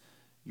 Cleanse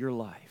your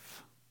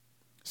life.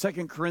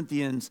 2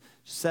 Corinthians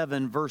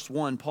 7, verse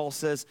 1, Paul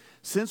says,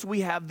 since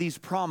we have these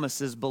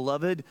promises,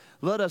 beloved,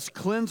 let us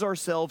cleanse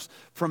ourselves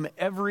from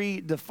every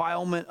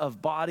defilement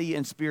of body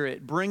and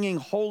spirit, bringing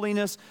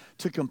holiness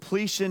to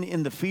completion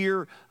in the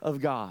fear of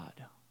God.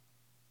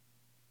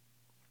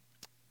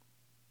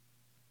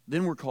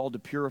 Then we're called to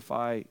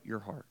purify your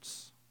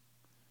hearts.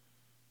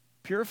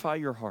 Purify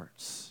your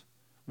hearts.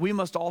 We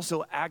must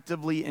also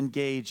actively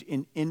engage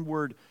in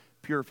inward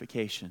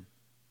purification.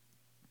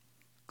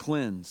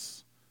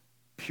 Cleanse,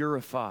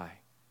 purify.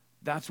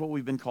 That's what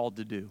we've been called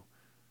to do.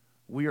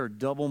 We are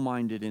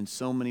double-minded in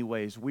so many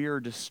ways. We are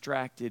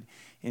distracted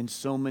in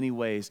so many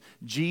ways.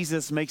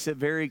 Jesus makes it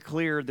very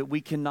clear that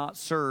we cannot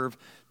serve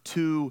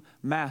two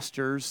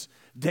masters.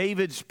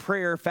 David's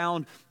prayer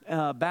found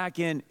back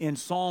in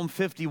Psalm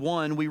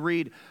 51, we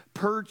read,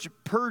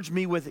 Purge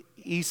me with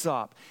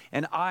hyssop,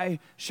 and I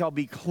shall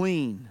be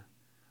clean.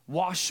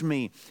 Wash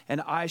me,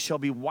 and I shall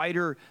be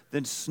whiter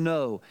than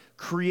snow.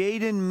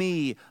 Create in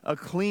me a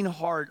clean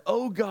heart,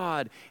 O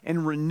God,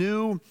 and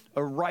renew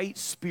a right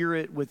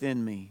spirit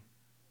within me.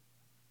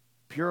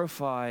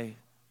 Purify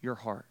your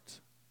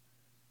heart.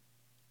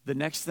 The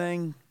next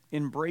thing,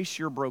 embrace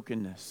your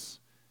brokenness.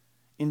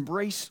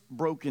 Embrace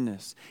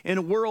brokenness. In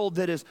a world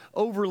that is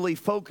overly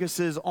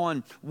focuses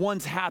on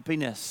one's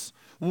happiness,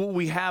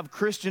 we have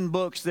Christian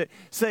books that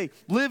say,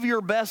 live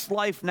your best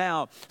life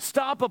now.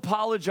 Stop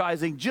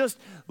apologizing. Just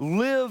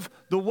live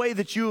the way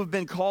that you have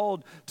been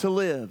called to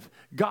live.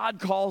 God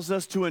calls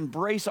us to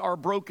embrace our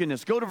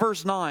brokenness. Go to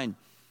verse 9.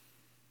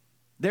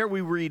 There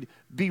we read,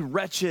 be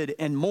wretched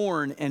and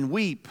mourn and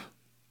weep.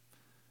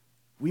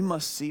 We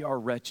must see our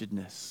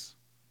wretchedness.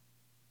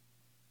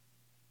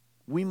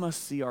 We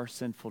must see our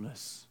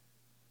sinfulness.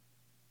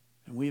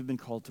 And we have been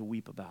called to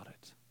weep about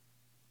it.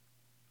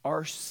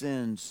 Our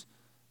sins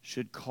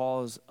should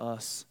cause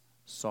us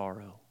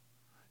sorrow.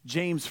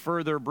 James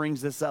further brings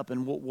this up,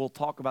 and we'll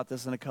talk about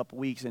this in a couple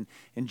weeks.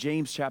 In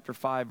James chapter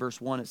 5, verse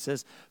 1, it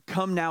says,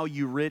 come now,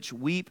 you rich,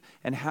 weep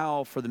and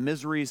howl for the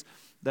miseries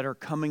that are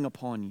coming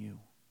upon you.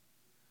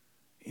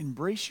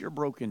 Embrace your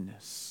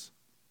brokenness.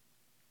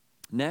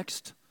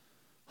 Next,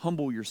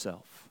 humble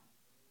yourself.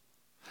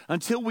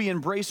 Until we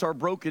embrace our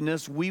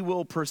brokenness, we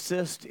will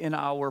persist in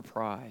our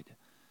pride.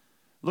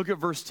 Look at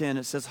verse 10.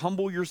 It says,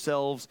 humble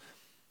yourselves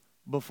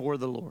before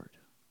the Lord.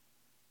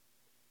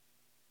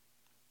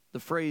 The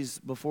phrase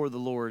before the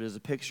Lord is a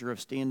picture of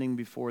standing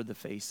before the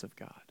face of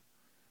God.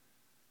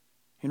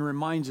 And it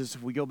reminds us,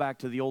 if we go back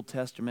to the Old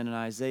Testament in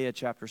Isaiah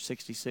chapter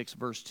 66,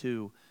 verse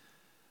 2,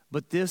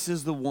 but this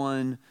is the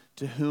one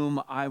to whom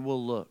I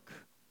will look,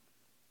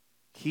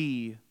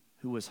 he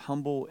who is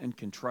humble and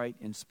contrite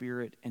in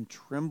spirit and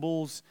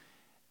trembles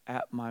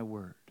at my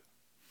word.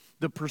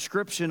 The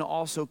prescription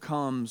also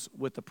comes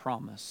with the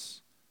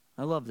promise.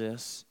 I love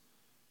this.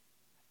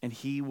 And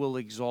he will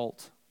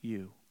exalt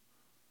you.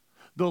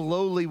 The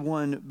lowly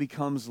one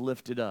becomes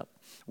lifted up.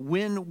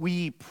 When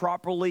we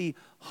properly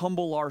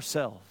humble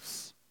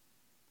ourselves,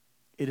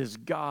 it is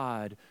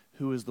God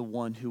who is the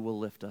one who will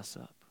lift us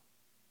up.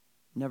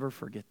 Never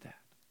forget that.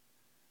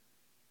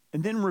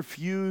 And then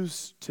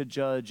refuse to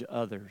judge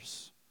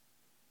others.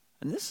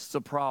 And this is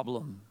a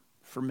problem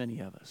for many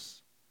of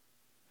us.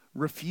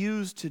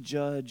 Refuse to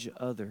judge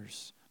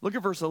others. Look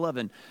at verse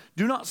 11.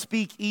 Do not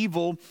speak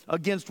evil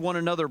against one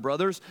another,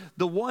 brothers.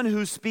 The one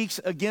who speaks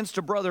against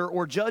a brother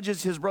or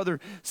judges his brother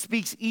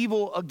speaks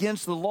evil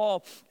against the law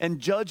and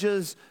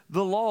judges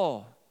the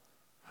law.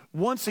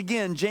 Once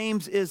again,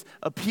 James is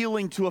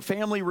appealing to a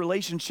family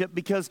relationship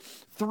because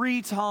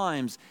 3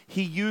 times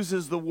he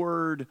uses the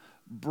word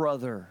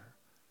brother.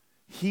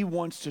 He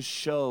wants to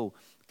show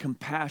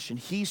compassion.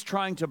 He's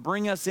trying to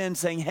bring us in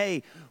saying,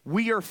 hey,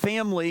 we are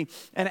family,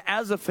 and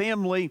as a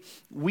family,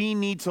 we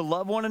need to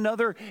love one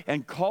another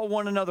and call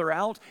one another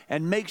out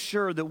and make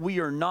sure that we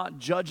are not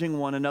judging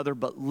one another,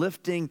 but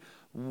lifting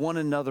one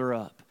another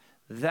up.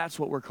 That's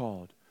what we're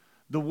called.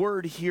 The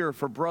word here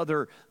for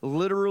brother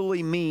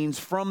literally means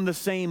from the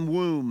same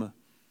womb.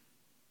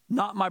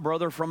 Not my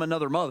brother from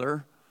another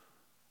mother,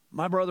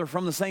 my brother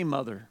from the same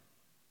mother.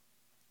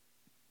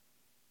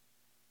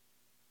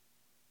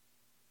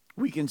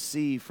 We can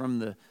see from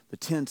the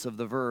tense of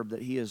the verb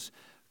that he is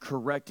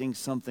correcting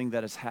something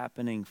that is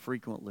happening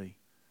frequently.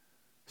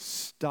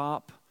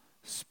 Stop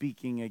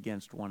speaking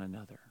against one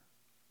another.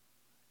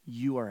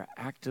 You are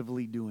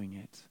actively doing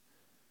it,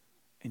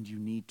 and you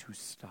need to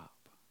stop.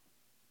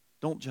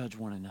 Don't judge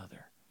one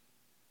another.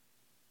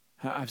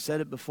 I've said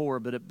it before,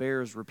 but it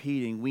bears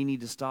repeating. We need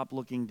to stop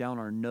looking down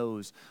our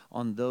nose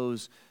on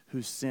those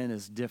whose sin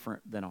is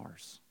different than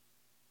ours,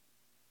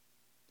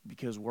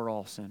 because we're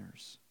all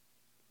sinners.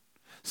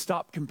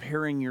 Stop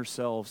comparing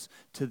yourselves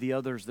to the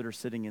others that are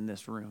sitting in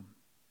this room,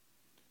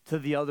 to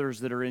the others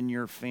that are in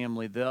your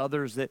family, the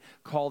others that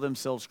call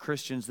themselves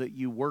Christians that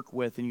you work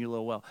with, and you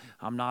go, well,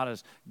 I'm not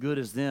as good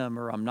as them,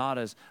 or I'm not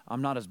as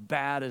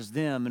bad as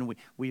them, and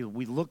we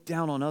look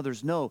down on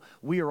others. No,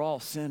 we are all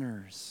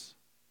sinners.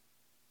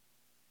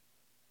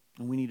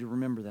 And we need to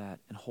remember that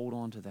and hold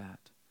on to that.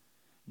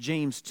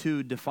 James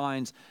 2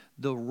 defines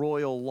the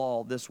royal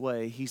law this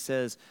way. He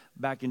says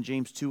back in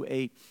James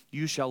 2:8,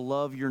 you shall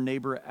love your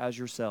neighbor as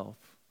yourself.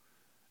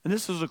 And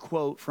this is a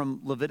quote from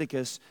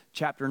Leviticus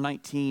chapter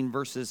 19,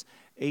 verses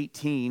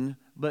 18.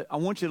 But I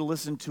want you to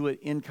listen to it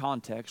in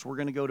context. We're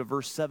going to go to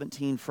verse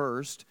 17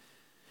 first.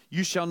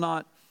 You shall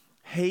not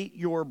hate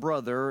your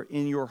brother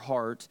in your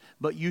heart,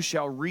 but you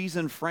shall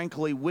reason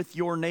frankly with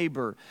your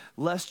neighbor,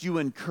 lest you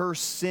incur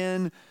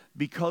sin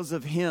because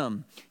of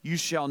him. You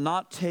shall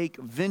not take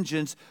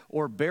vengeance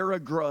or bear a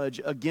grudge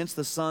against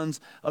the sons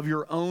of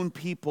your own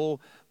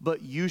people,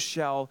 but you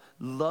shall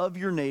love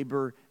your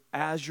neighbor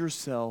as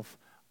yourself.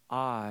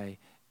 I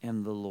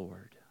am the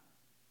Lord.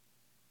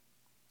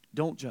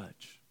 Don't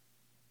judge.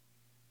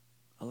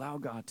 Allow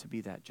God to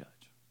be that judge.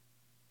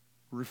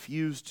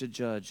 Refuse to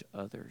judge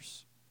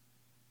others.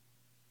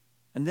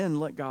 And then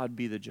let God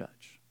be the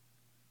judge.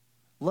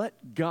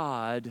 Let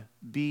God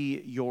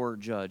be your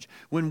judge.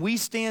 When we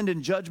stand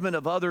in judgment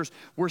of others,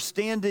 we're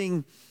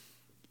standing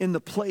in the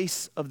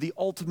place of the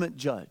ultimate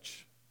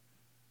judge.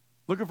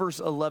 Look at verse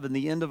 11,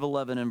 the end of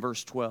 11 and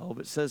verse 12.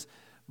 It says,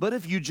 but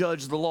if you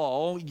judge the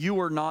law, you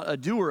are not a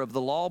doer of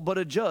the law, but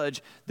a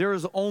judge. There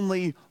is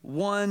only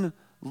one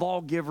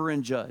lawgiver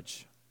and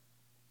judge.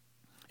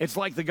 It's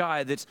like the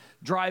guy that's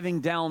driving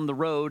down the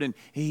road, and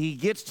he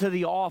gets to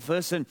the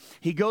office, and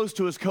he goes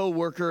to his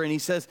coworker, and he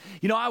says,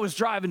 I was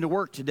driving to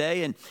work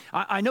today, and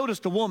I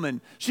noticed a woman.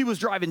 She was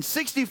driving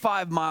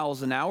 65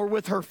 miles an hour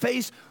with her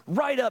face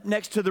right up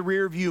next to the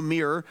rearview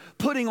mirror,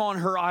 putting on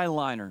her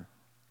eyeliner.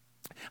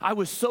 I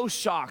was so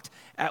shocked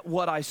at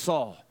what I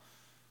saw.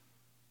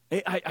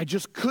 I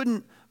just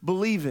couldn't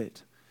believe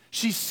it.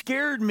 She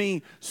scared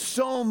me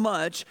so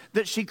much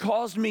that she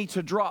caused me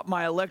to drop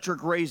my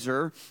electric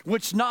razor,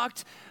 which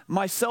knocked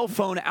my cell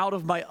phone out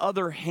of my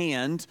other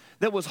hand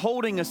that was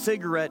holding a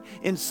cigarette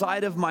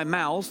inside of my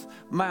mouth.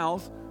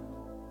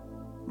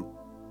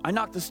 I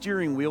knocked the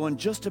steering wheel and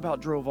just about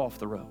drove off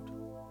the road,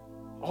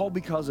 all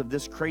because of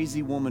this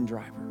crazy woman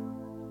driver.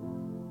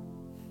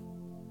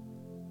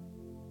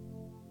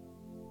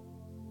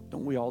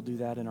 Don't we all do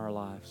that in our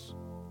lives?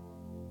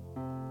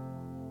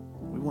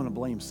 We want to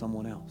blame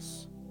someone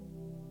else.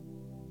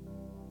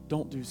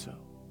 Don't do so.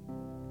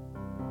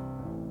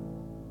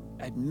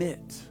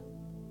 Admit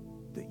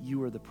that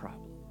you are the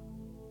problem.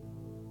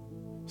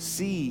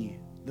 See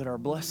that our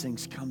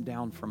blessings come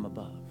down from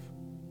above.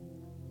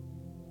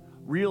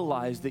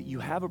 Realize that you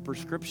have a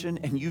prescription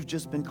and you've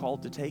just been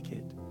called to take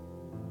it.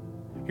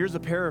 Here's a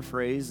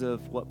paraphrase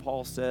of what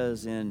Paul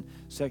says in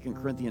 2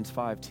 Corinthians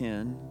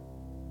 5:10.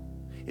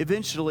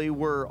 Eventually,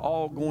 we're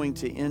all going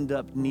to end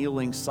up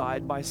kneeling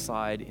side by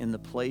side in the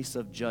place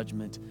of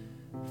judgment,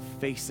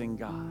 facing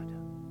God.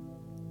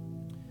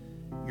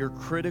 Your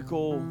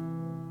critical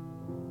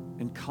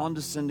and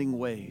condescending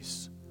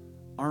ways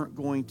aren't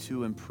going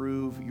to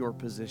improve your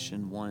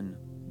position one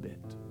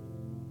bit.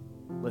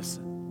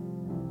 Listen.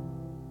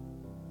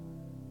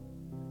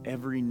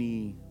 Every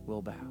knee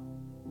will bow.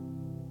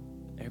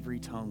 Every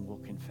tongue will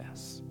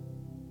confess.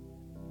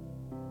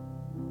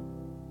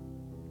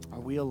 Are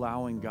we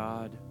allowing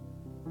God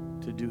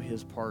to do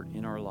his part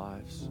in our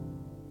lives?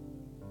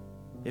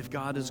 If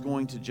God is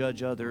going to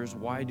judge others,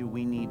 why do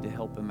we need to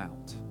help him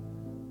out?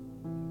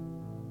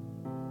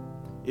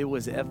 It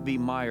was F.B.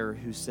 Meyer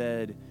who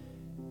said,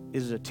 it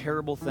is a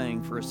terrible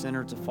thing for a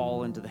sinner to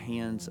fall into the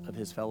hands of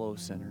his fellow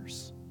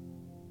sinners.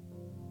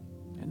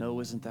 And oh,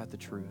 isn't that the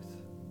truth?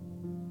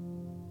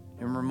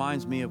 It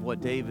reminds me of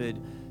what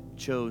David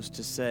chose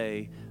to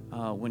say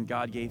when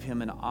God gave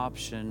him an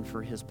option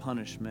for his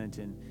punishment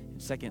in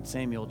 2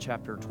 Samuel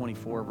chapter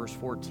 24, verse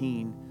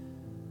 14.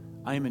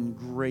 I am in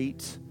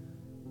great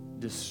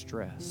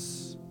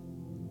distress.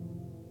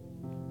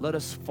 Let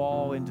us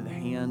fall into the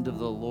hand of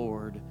the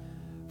Lord,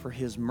 for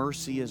his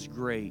mercy is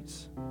great.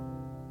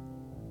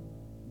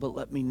 But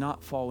let me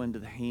not fall into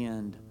the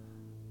hand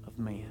of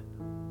man.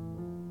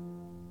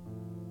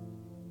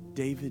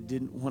 David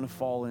didn't want to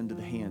fall into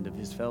the hand of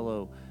his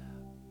fellow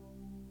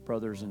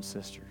brothers and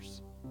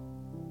sisters.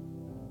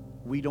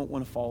 we don't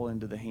want to fall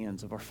into the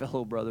hands of our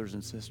fellow brothers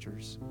and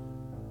sisters.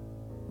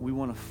 We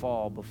want to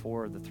fall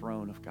before the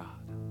throne of God.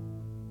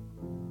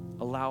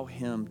 Allow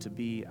him to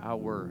be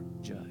our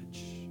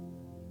judge.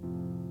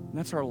 And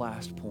that's our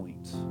last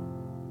point.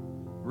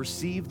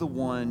 Receive the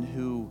one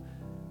who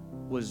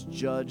was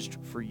judged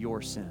for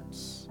your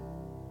sins.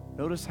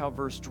 Notice how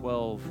verse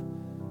 12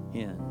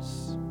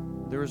 ends.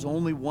 There is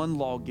only one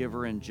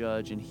lawgiver and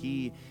judge, and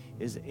he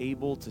is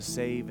able to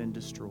save and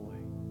destroy.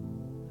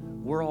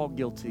 We're all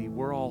guilty.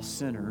 We're all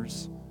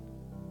sinners.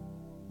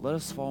 Let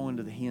us fall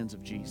into the hands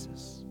of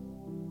Jesus,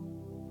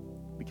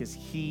 because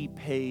he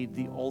paid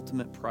the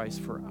ultimate price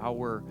for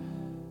our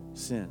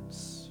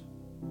sins.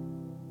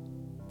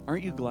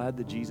 Aren't you glad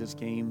that Jesus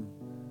came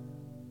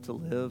to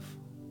live,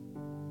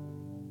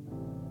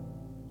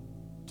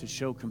 to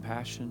show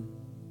compassion,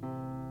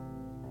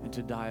 and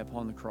to die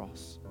upon the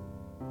cross?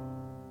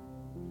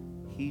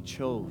 He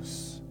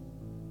chose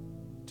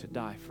to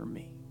die for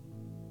me.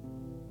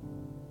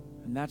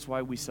 And that's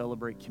why we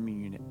celebrate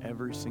communion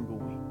every single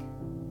week,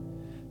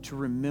 to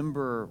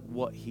remember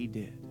what he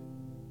did,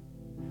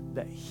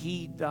 that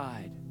he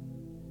died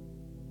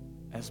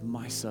as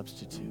my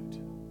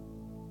substitute.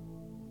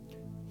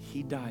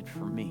 He died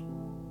for me,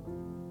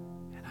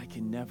 and I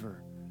can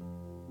never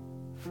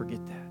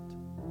forget that.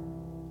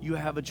 You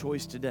have a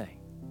choice today.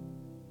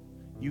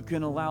 You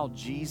can allow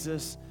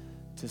Jesus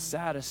to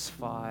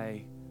satisfy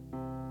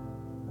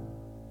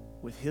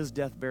with his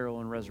death, burial,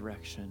 and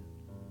resurrection,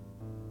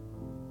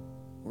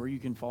 or you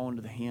can fall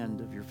into the hand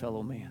of your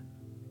fellow man.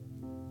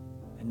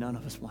 And none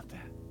of us want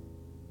that.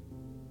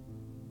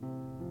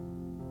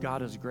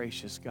 God is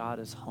gracious. God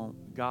is home.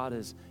 God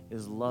is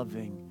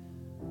loving,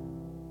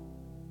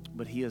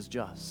 but he is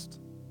just.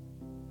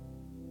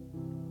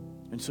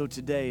 And so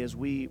today, as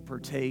we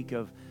partake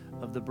of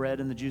the bread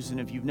and the juice, and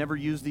if you've never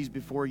used these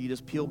before, you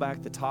just peel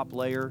back the top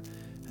layer,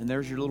 and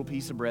there's your little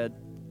piece of bread.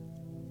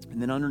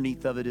 And then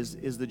underneath of it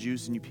is the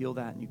juice, and you peel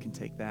that, and you can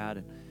take that.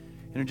 And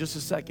in just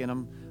a second,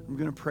 I'm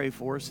going to pray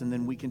for us, and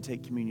then we can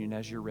take communion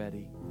as you're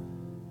ready.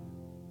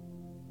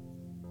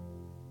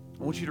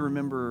 I want you to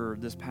remember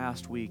this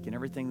past week and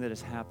everything that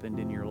has happened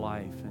in your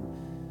life. And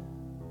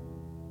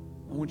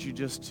I want you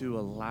just to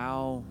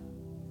allow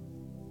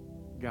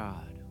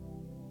God,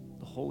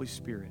 the Holy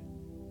Spirit,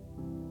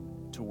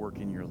 to work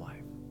in your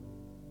life.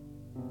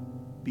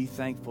 Be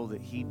thankful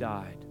that he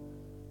died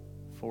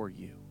for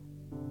you.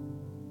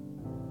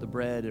 The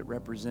bread, it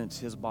represents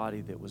his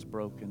body that was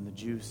broken. The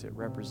juice, it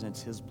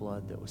represents his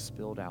blood that was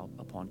spilled out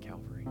upon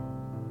Calvary.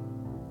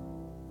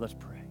 Let's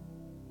pray.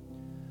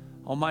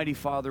 Almighty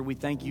Father, we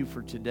thank you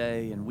for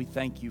today, and we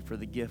thank you for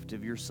the gift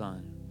of your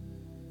Son.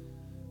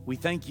 We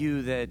thank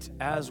you that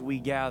as we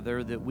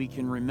gather, that we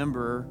can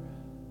remember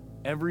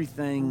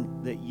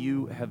everything that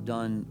you have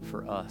done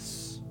for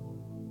us.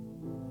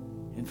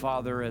 And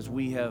Father, as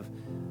we have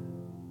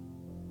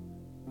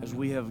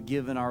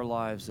given our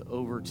lives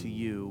over to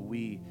you,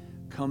 we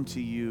come to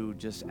you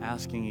just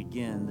asking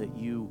again that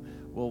you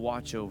will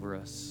watch over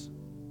us.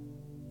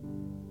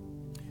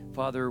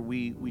 Father,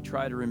 we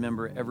try to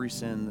remember every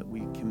sin that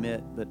we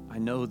commit, but I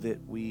know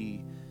that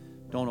we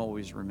don't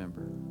always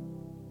remember.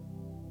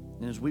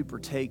 And as we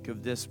partake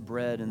of this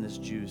bread and this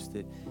juice,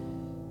 that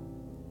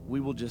we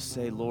will just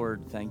say,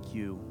 Lord, thank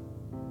you.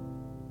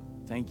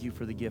 Thank you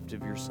for the gift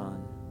of your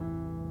Son.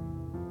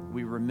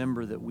 We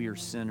remember that we are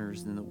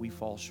sinners and that we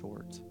fall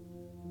short,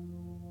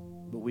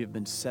 but we have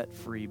been set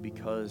free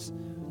because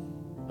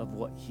of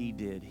what he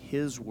did,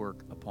 his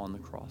work upon the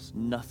cross,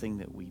 nothing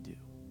that we do.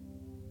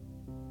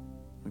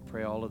 We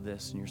pray all of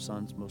this in your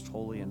Son's most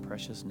holy and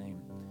precious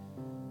name.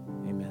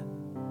 Amen.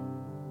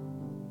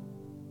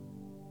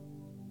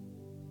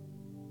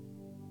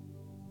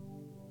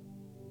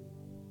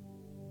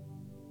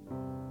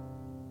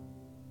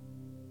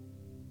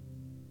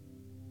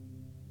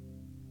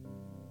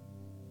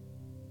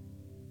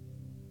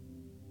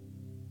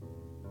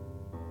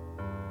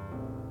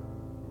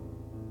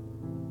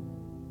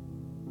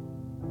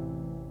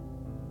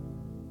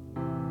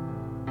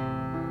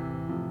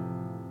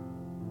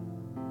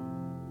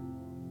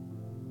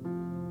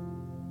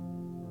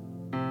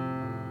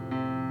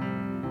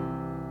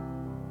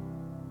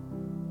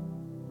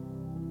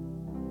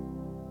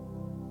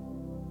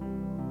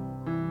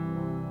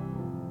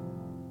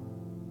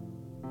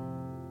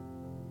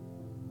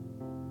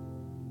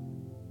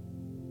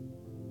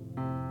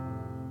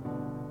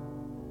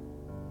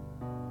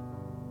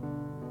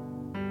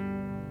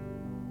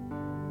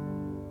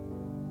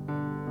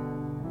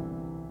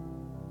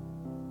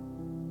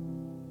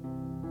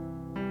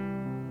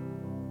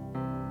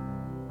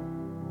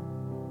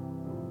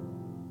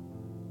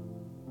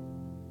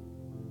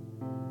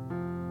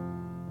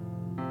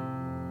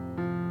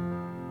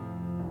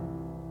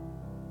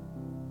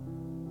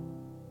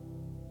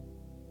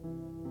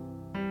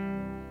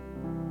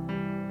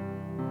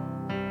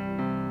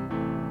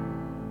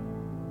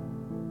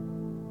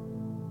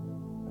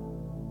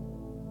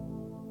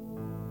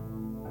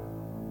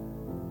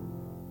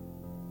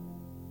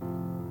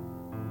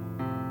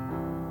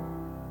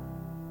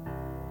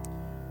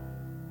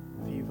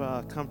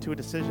 Come to a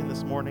decision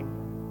this morning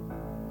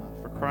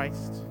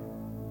Christ,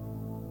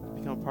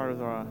 become part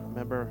of a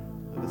member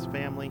of this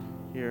family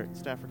here at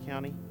Stafford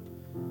County.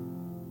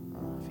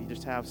 If you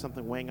just have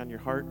something weighing on your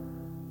heart,